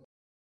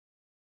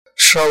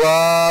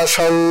 সভা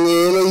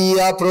সঙ্গে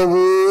লইয়া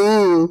প্রভু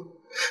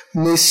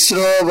মিশ্র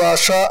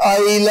বাসা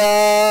আইলা,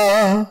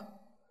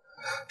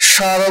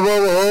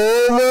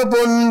 সার্বভৌম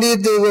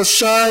পণ্ডিত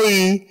গোসাই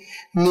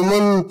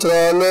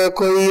নিমন্ত্রণ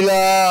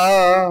কইলা।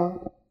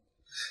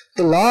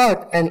 The Lord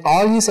and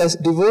all his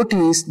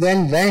devotees then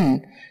went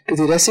to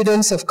the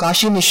residence of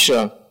Kashi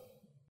Mishra.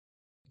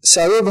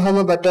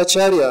 Sarvabhauma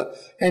Bhattacharya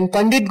and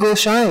Pandit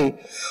Gosai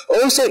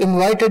also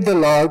invited the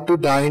Lord to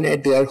dine at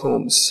their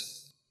homes.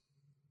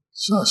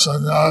 So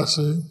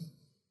sannyasi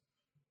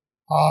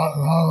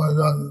normally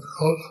doesn't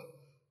cook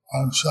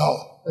himself.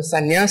 A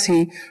sannyasi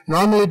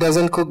normally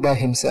doesn't cook by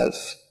himself.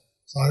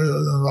 So he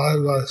was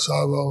invited by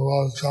Sarvabhauma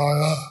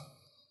Bhattacharya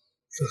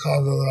to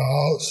come to their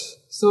house.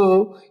 So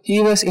he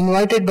was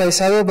invited by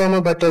Sarvabhauma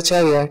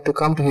Bhattacharya to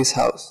come to his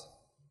house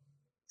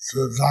to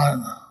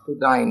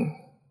dine.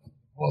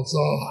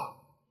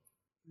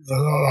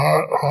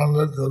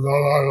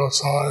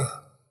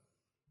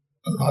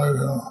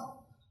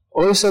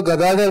 Also,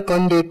 Gadadhar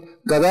Pandit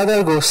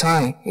Gadadhar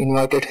Gosai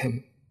invited him.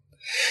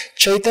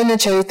 Chaitanya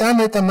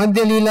Charitamrita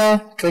Madhya Leela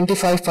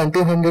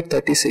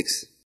 25.236.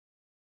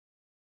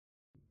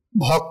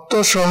 ভক্ত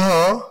সহ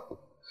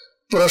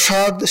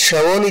প্রসাদ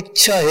সেবন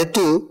ইচ্ছা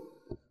হেতু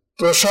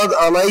প্রসাদ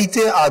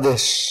আনাইতে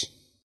আদেশ।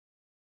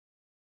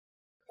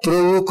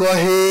 প্রভু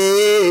কহে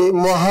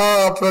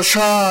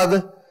মহাপ্রসাদ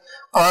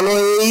আনো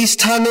এই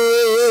স্থানে,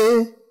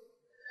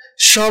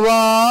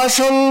 সবা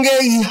সঙ্গে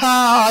ইহা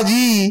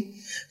আজি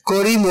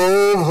করিম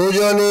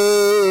ভোজনে।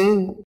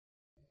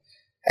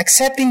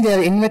 Accepting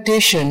their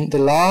invitation,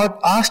 the Lord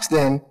asked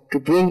them to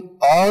bring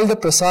all the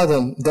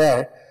prasadam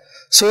there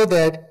so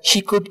that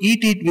he could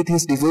eat it with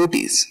his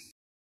devotees.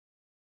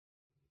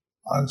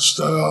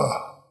 Instead of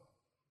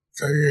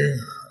taking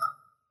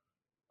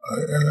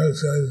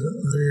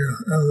the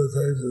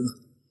invitation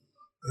to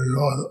go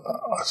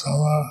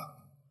somewhere,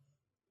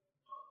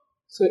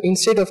 So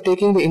instead of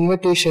taking the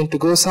invitation to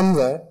go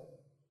somewhere,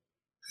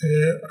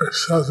 he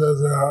accepted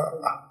the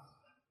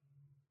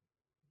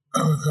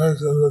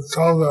invitation that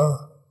told them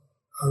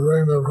to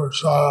bring the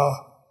prasada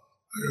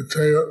and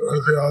take it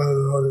with the other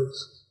devotees.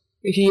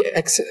 he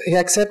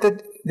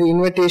accepted the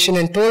invitation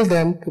and told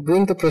them to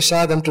bring the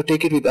prasadam to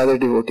take it with other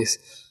devotees.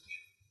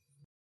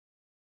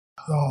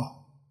 So,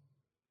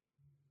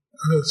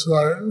 in this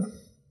way,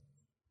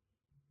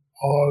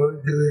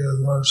 all giving his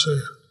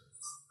mercy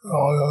to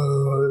all the other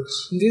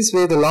devotees. In this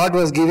way, the Lord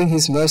was giving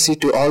His mercy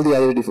to all the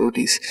other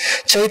devotees.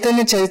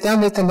 Chaitanya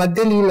Charitamrita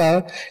Madhya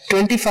Leela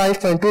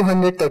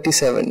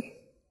 25.237.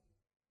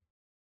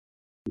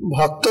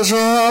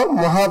 ভক্তসহ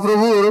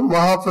মহাপ্রভুর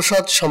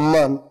মহাপ্রসাদ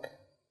সম্মান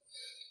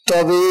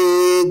তবে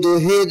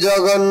দোহে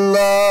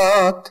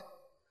জগন্নাথ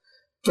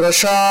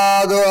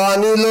প্রসাদ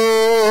আনিল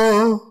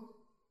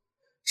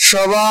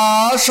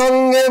সবার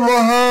সঙ্গে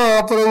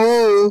মহাপ্রভু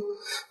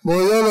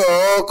ভোজন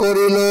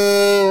করিল।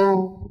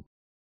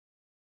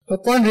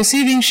 Upon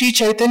receiving Sri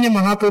Chaitanya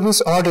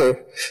Mahaprabhu's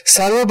order,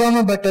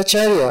 Sarvabhauma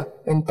Bhattacharya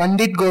and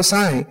Pandit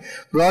Gosai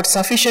brought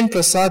sufficient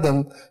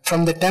prasadam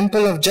from the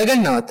temple of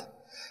Jagannath.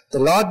 The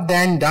Lord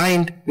then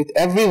dined with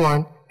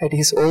everyone at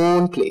his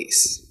own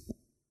place.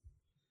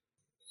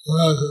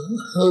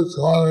 His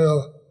quantity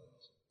of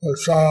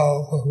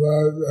prasad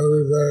prepared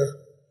every day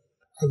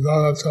at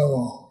Jagannath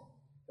temple.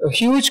 A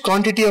huge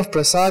quantity of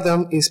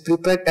prasadam is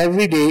prepared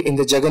every day in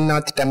the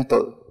Jagannath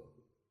temple.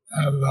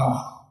 And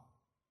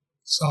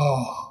so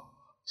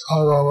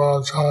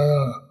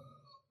Sarvabhaumacharya,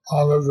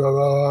 Pandit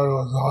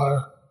Gosai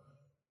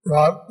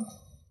brought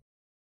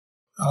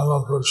down the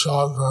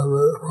prasad for the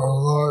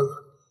Lord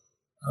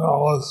and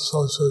all his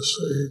associates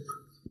to eat.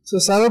 So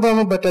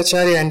Sarvabhauma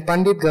Bhattacharya and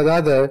Pandit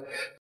Gadadhar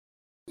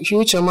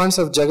huge amounts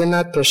of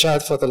Jagannath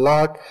prasad for the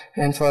Lord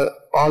and for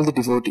all the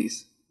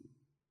devotees.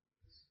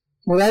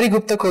 Murari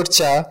Gupta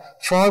Korcha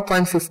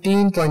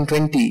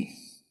 4.15.20.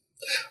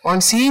 On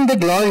seeing the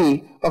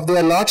glory of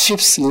their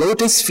lordship's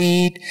lotus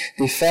feet,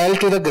 they fell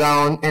to the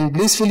ground and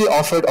blissfully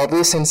offered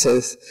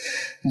obeisances.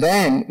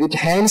 Then, with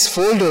hands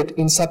folded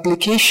in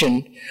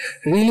supplication,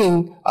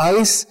 reeling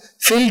eyes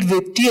filled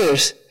with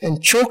tears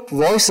and choked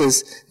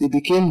voices, they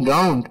became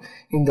drowned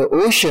in the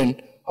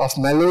ocean of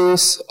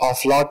mellows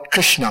of Lord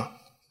Krishna.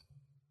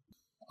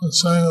 And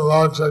seeing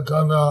Lord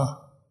Chaitanya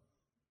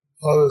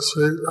lotus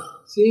feet,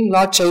 Seeing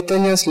Lord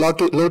Chaitanya's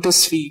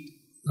lotus feet,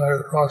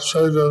 they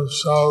prostrate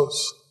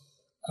themselves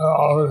and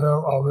offered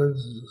him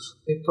obeisances.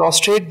 they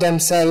prostrate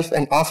themselves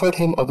and offered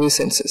him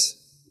obeisances.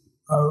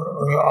 And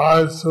with their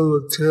eyes filled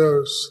with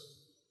tears,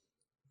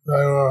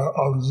 they were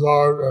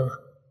absorbed in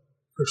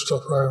Krishna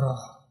Prema.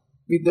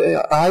 With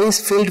their eyes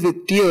filled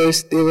with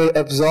tears, they were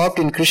absorbed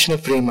in Krishna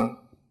Prema,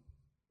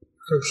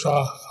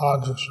 Krishna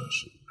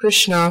consciousness.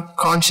 Krishna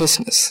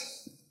consciousness.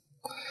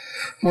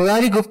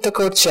 Murari Gupta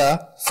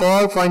Korcha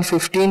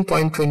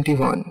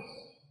 4.15.21.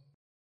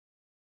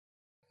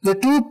 The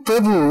two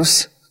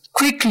Prabhus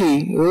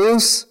quickly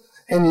rose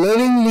and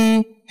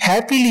lovingly,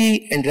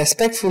 happily and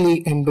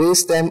respectfully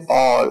embraced them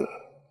all.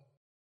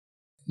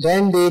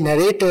 Then they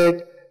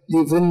narrated the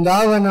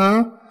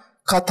Vrindavana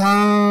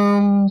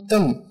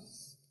Kathamtam,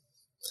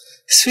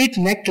 sweet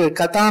nectar,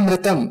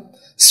 Kathamritam,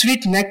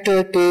 sweet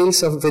nectar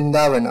tales of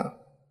Vrindavana.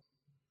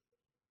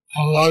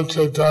 And Lord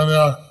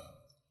Chaitanya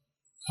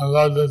and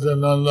Lord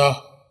Nityananda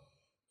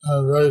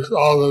embraced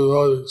all the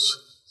devotees.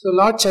 So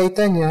Lord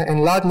Chaitanya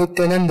and Lord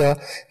Nityananda,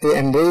 they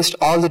embraced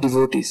all the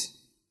devotees.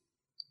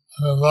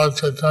 And Lord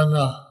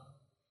Chaitanya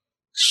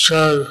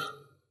shared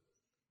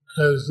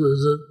his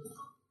visit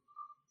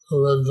to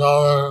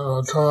Vrindavan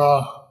and Mathura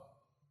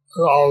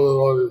with all the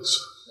devotees.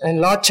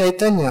 And Lord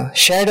Chaitanya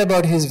shared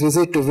about his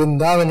visit to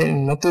Vrindavan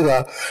and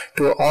Mathura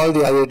to all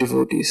the other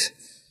devotees.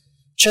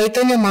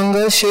 Chaitanya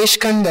Mangal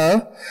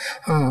Sheshkanda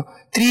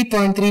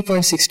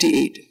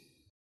 3.3.68.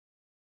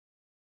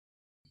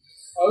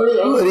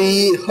 Hari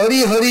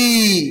Hari Hari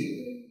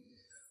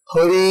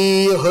Hari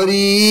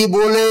Hari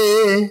বলে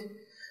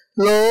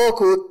লোক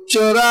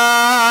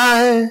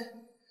উচ্চরায়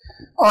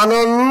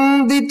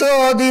আনন্দিত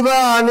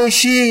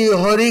দিবানিশি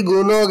হরি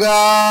গুণ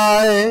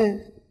গায়।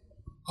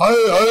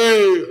 Hari Hari!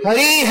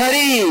 Hari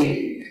Hari!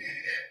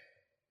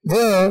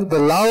 Where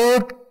the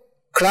loud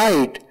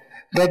cried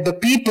that the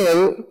people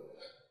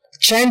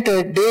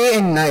chanted day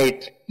and night,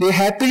 they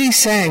happily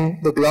sang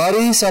the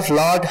glories of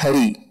Lord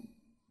Hari.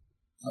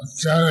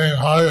 Chanting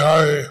Hari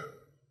Hari.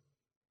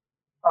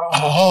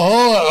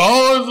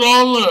 Always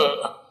on it.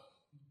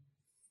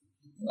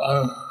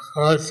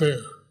 I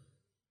think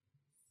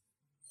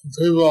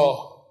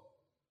people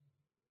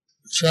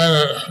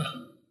chanted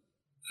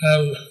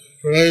and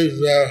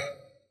raised their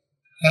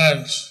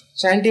hands.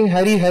 Chanting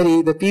Hari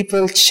Hari, the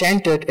people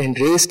chanted and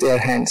raised their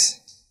hands.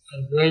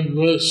 And great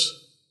bliss,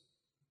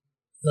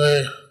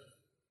 they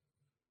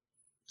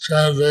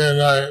chant day and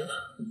night.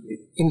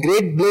 In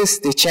great bliss,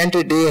 they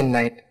chanted day and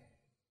night,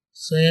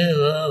 singing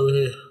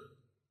the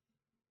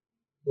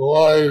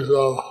glories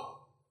of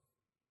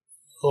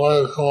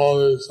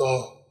qualities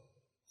of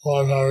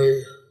Lord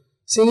Hari.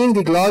 singing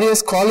the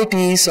glorious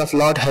qualities of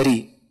Lord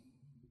Hari.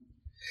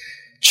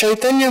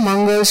 Chaitanya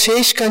Mangal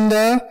Shesh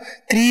Kanda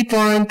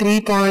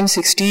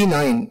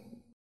 3.3.69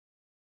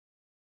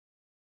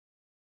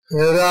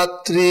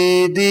 রাত্রি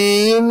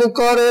দিন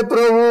করে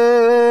প্রভু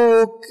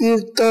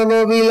কীর্তন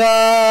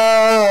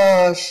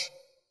বিলাস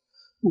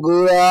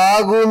গুড়া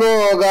গুণ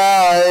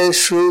গায়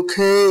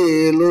সুখে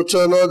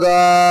লোচন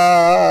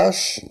Das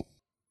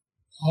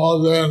All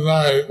day and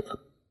night,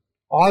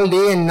 All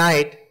day and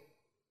night,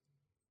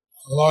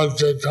 Lord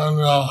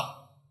Chaitanya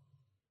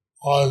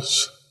was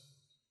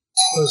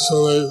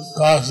literally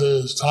passing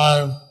his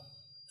time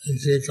in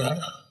Kirtan.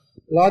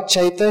 Lord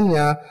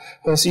Chaitanya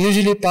was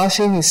usually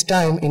passing his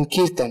time in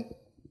Kirtan.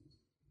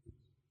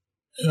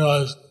 He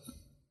was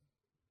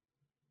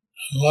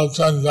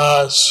Lochan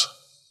Das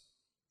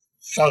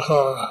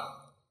Thakur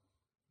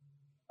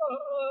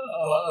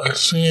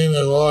singing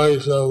the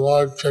glories of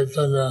Lord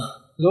Chaitanya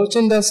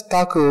Lochandas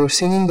Thakur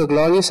singing the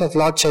glories of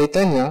Lord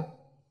Chaitanya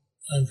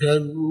and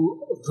great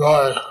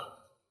joy.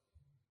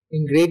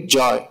 in great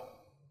joy.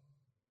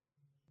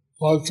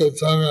 Lord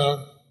Chaitanya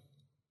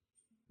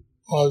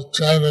was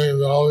chanting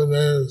the holy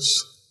names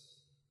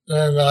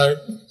day and night,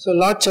 So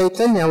Lord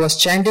Chaitanya was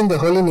chanting the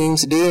holy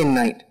names day and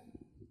night.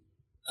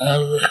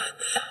 and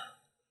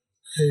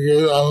he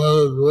gave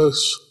unlimited bliss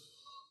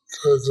to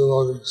his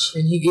devotees.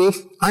 And he gave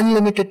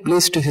unlimited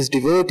bliss to his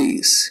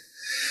devotees.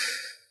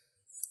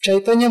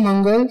 Chaitanya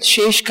Mangal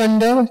Shesh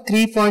Kanda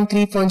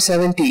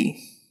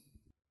 3.3.70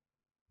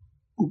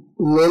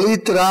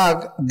 Lalit রাগ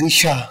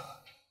দিশা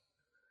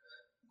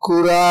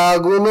কুরা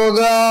গুণ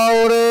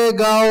গাওরে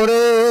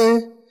গাওরে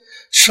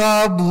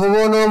সব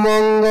ভুবন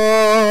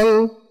মঙ্গল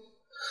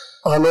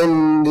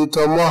আনন্দিত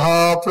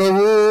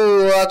মহাপ্রভু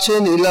আছে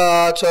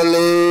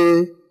নীলাচলে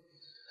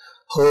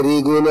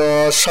হরিগুণ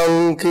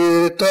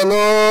সংকীর্তন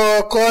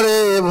করে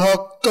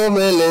ভক্ত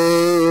মেলে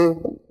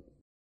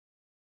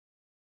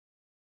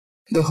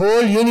The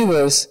whole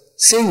universe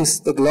sings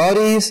the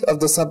glories of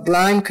the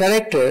sublime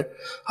character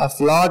of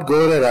Lord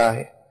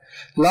Gaurarai.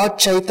 Lord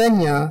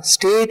Chaitanya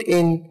stayed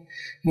in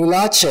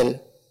Nilachal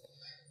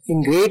in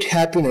great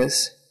happiness.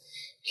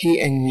 He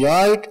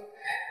enjoyed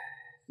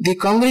the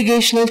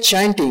congregational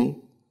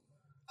chanting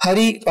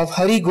of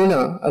Hari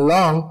Guna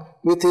along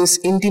with his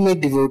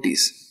intimate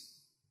devotees.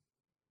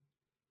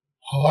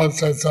 Lord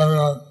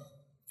Chaitanya,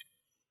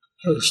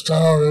 his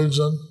external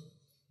reason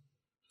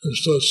is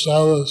to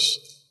establish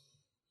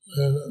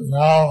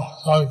now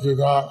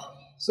Sankirtan.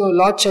 So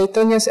Lord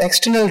Chaitanya's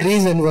external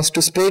reason was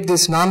to spread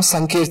this Nam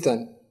Sankirtan.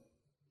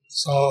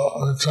 So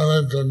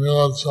returning to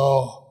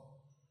Nilachal,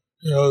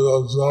 he was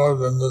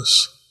absorbed in this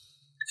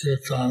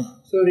kirtan.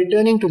 So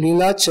returning to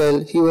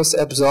Nilachal, he was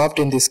absorbed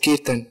in this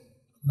kirtan.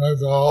 Made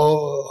the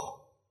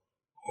whole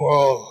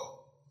world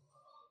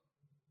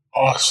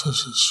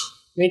auspicious.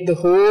 Made the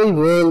whole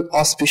world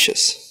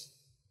auspicious.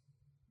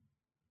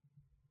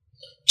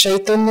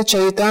 Chaitanya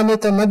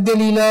Charitamrita Madhya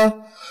Leela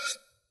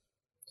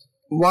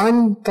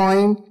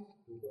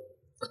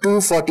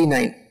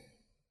 1.249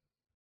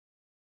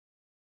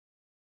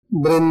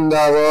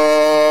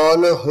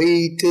 Vrindavan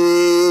হইতে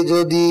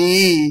যদি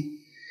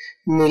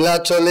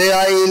নীলাচলে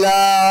আইলা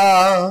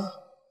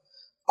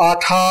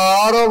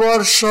 18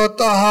 বর্ষ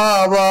তাহা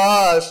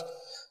বাস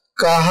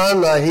কাহা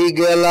নাহি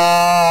গেলা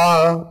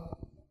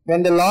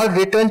When the Lord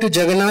returned to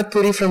Jagannath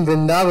Puri from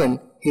Vrindavan,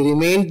 he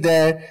remained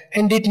there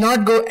and did not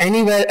go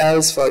anywhere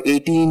else for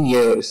 18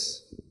 years.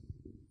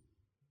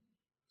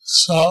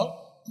 So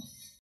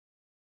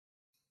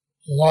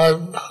Lord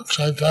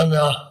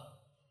Chaitanya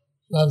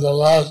spent the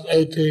last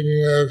 18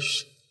 years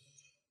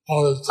of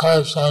his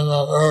lifetime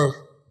on earth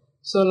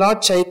So Lord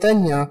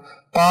Chaitanya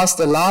passed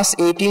the last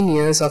 18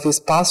 years of his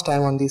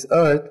pastime on this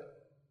earth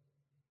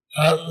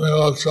at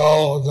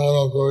Nilachal,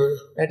 Jagannath-puri.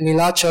 at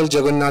Nilachal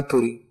Jagannath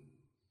Puri.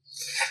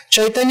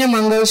 Chaitanya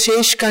Mangal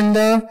Shesh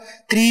Kanda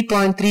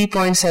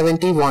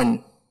 3.3.71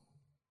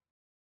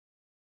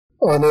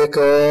 অনেক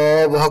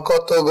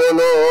ভকত গণ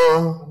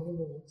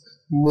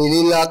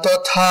মিলিলা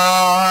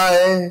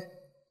তথায়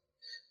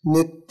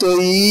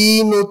নিত্যই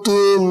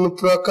নতুন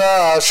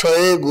প্রকাশ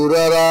হয়ে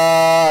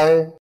গুড়ারায়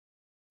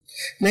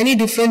Many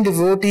different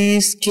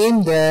devotees came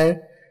there.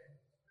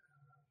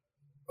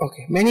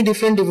 Many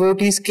different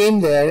devotees came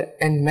there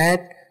and met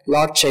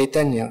Lord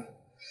Chaitanya.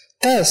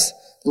 Thus,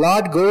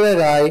 Lord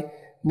Gaurarai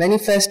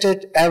manifested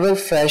ever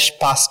fresh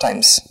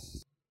pastimes.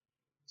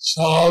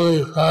 So all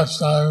these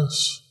pastimes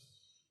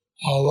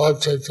of Lord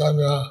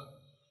Chaitanya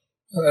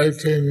for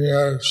 18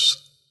 years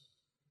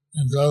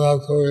in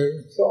Jagannath-puri.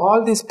 So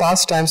all these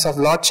pastimes of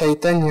Lord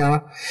Chaitanya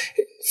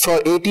for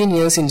 18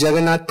 years in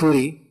Jagannath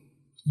Puri,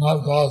 Not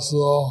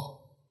possible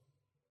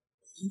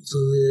to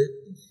be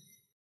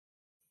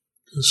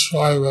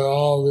described by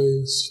all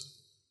these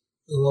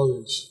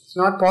devotees. it's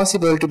not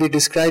possible to be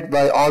described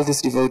by all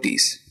these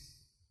devotees.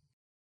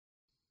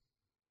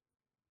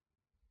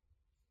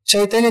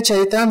 Chaitanya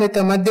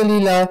Charitamrita Madhya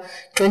Leela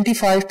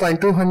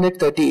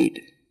 25.238.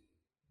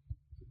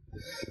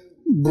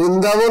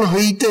 Vrindavan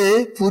হইতে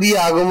পুরী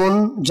আগমন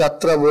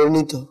যাত্রা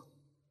বর্ণিত।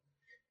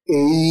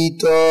 এই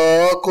তো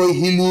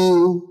কহিলু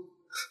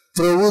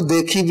প্রভু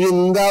দেখি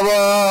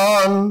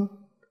বৃন্দাবন,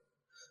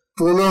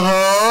 পুনঃ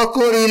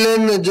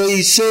করিলেন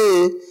জৈসে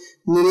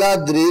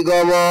নীলাদ্রি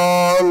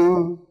গমন।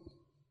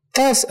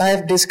 Thus I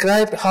have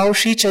described how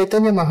Sri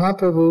Chaitanya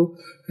Mahaprabhu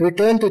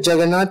returned to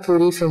Jagannath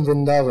Puri from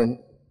Vrindavan.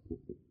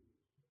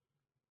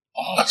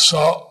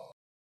 So,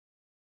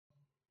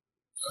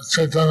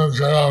 Chaitanya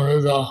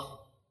Charitamrita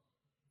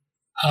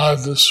has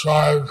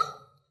described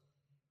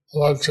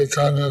Lord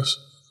Chaitanya's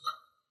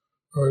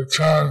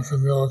return to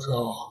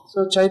Nilachal. So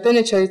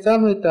Chaitanya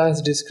Charitamrita has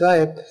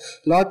described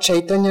Lord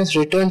Chaitanya's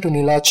return to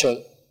Nilachal,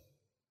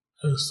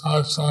 His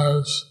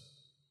pastimes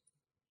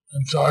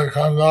in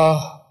Jharikanda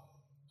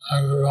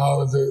and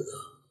Navadvip.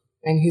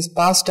 and his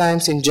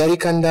pastimes in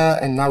Jarikanda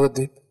and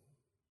Navadvip.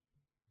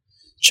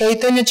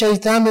 Chaitanya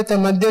Charitamrita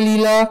Madhya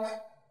Leela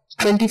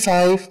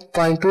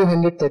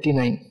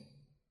 25.239.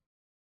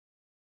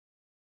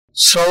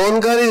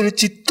 শ্রবণকারীর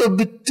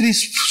চিত্তবৃত্তি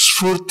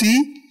স্ফূর্তি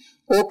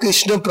ও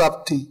কৃষ্ণ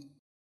প্রাপ্তি।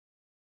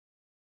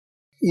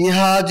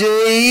 ইহা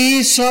যেই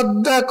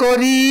শ্রদ্ধা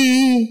করি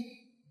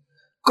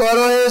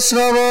করয়ে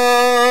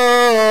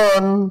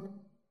শ্রবণ,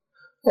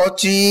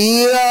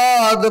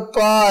 অচিরাদ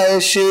পায়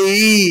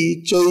সেই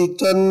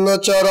চৈতন্য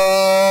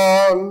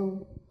চরণ।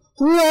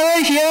 Whoever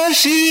hears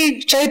Sri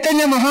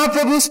Chaitanya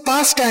Mahaprabhu's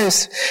pastimes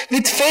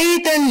with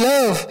faith and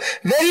love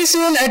very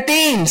soon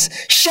attains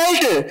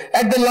shelter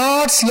at the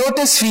Lord's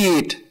lotus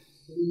feet.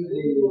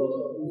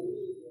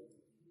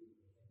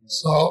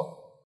 So,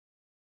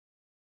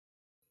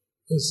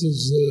 this is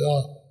the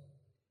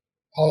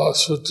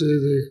Palashruti,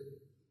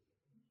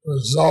 the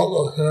result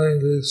of hearing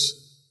these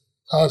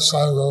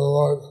pastimes of the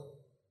Lord.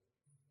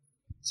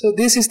 So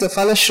this is the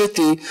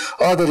Falashruti,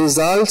 or the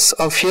results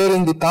of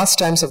hearing the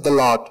pastimes of the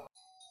Lord.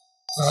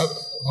 That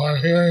by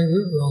hearing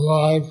the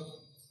Lord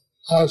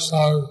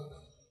pastimes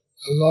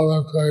of love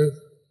and faith,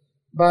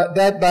 But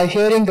that by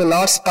hearing the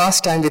Lord's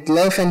pastime with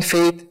love and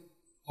faith,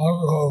 one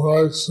will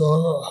very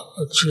soon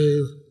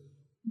achieve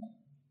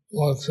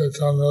Lord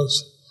Chaitanya's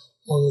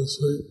lotus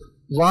feet.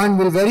 one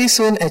will very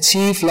soon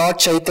achieve Lord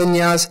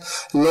Chaitanya's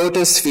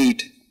lotus feet.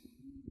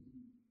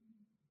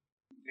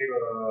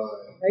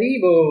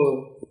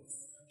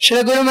 Shri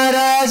Guru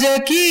Maharaj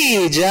ki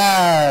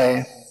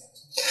jai.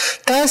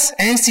 Thus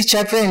ends the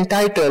chapter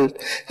entitled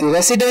The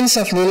Residents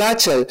of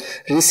Nilachal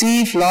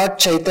Receive Lord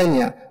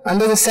Chaitanya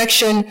under the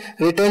section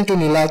Return to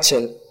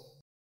Nilachal.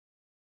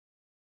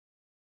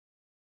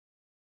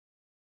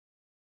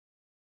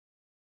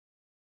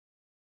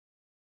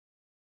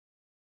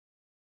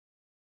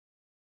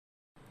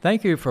 Thank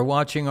you for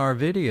watching our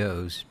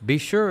videos. Be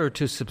sure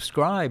to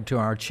subscribe to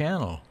our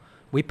channel.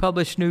 We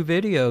publish new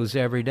videos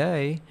every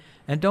day,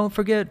 and don't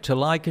forget to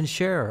like and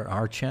share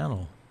our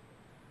channel.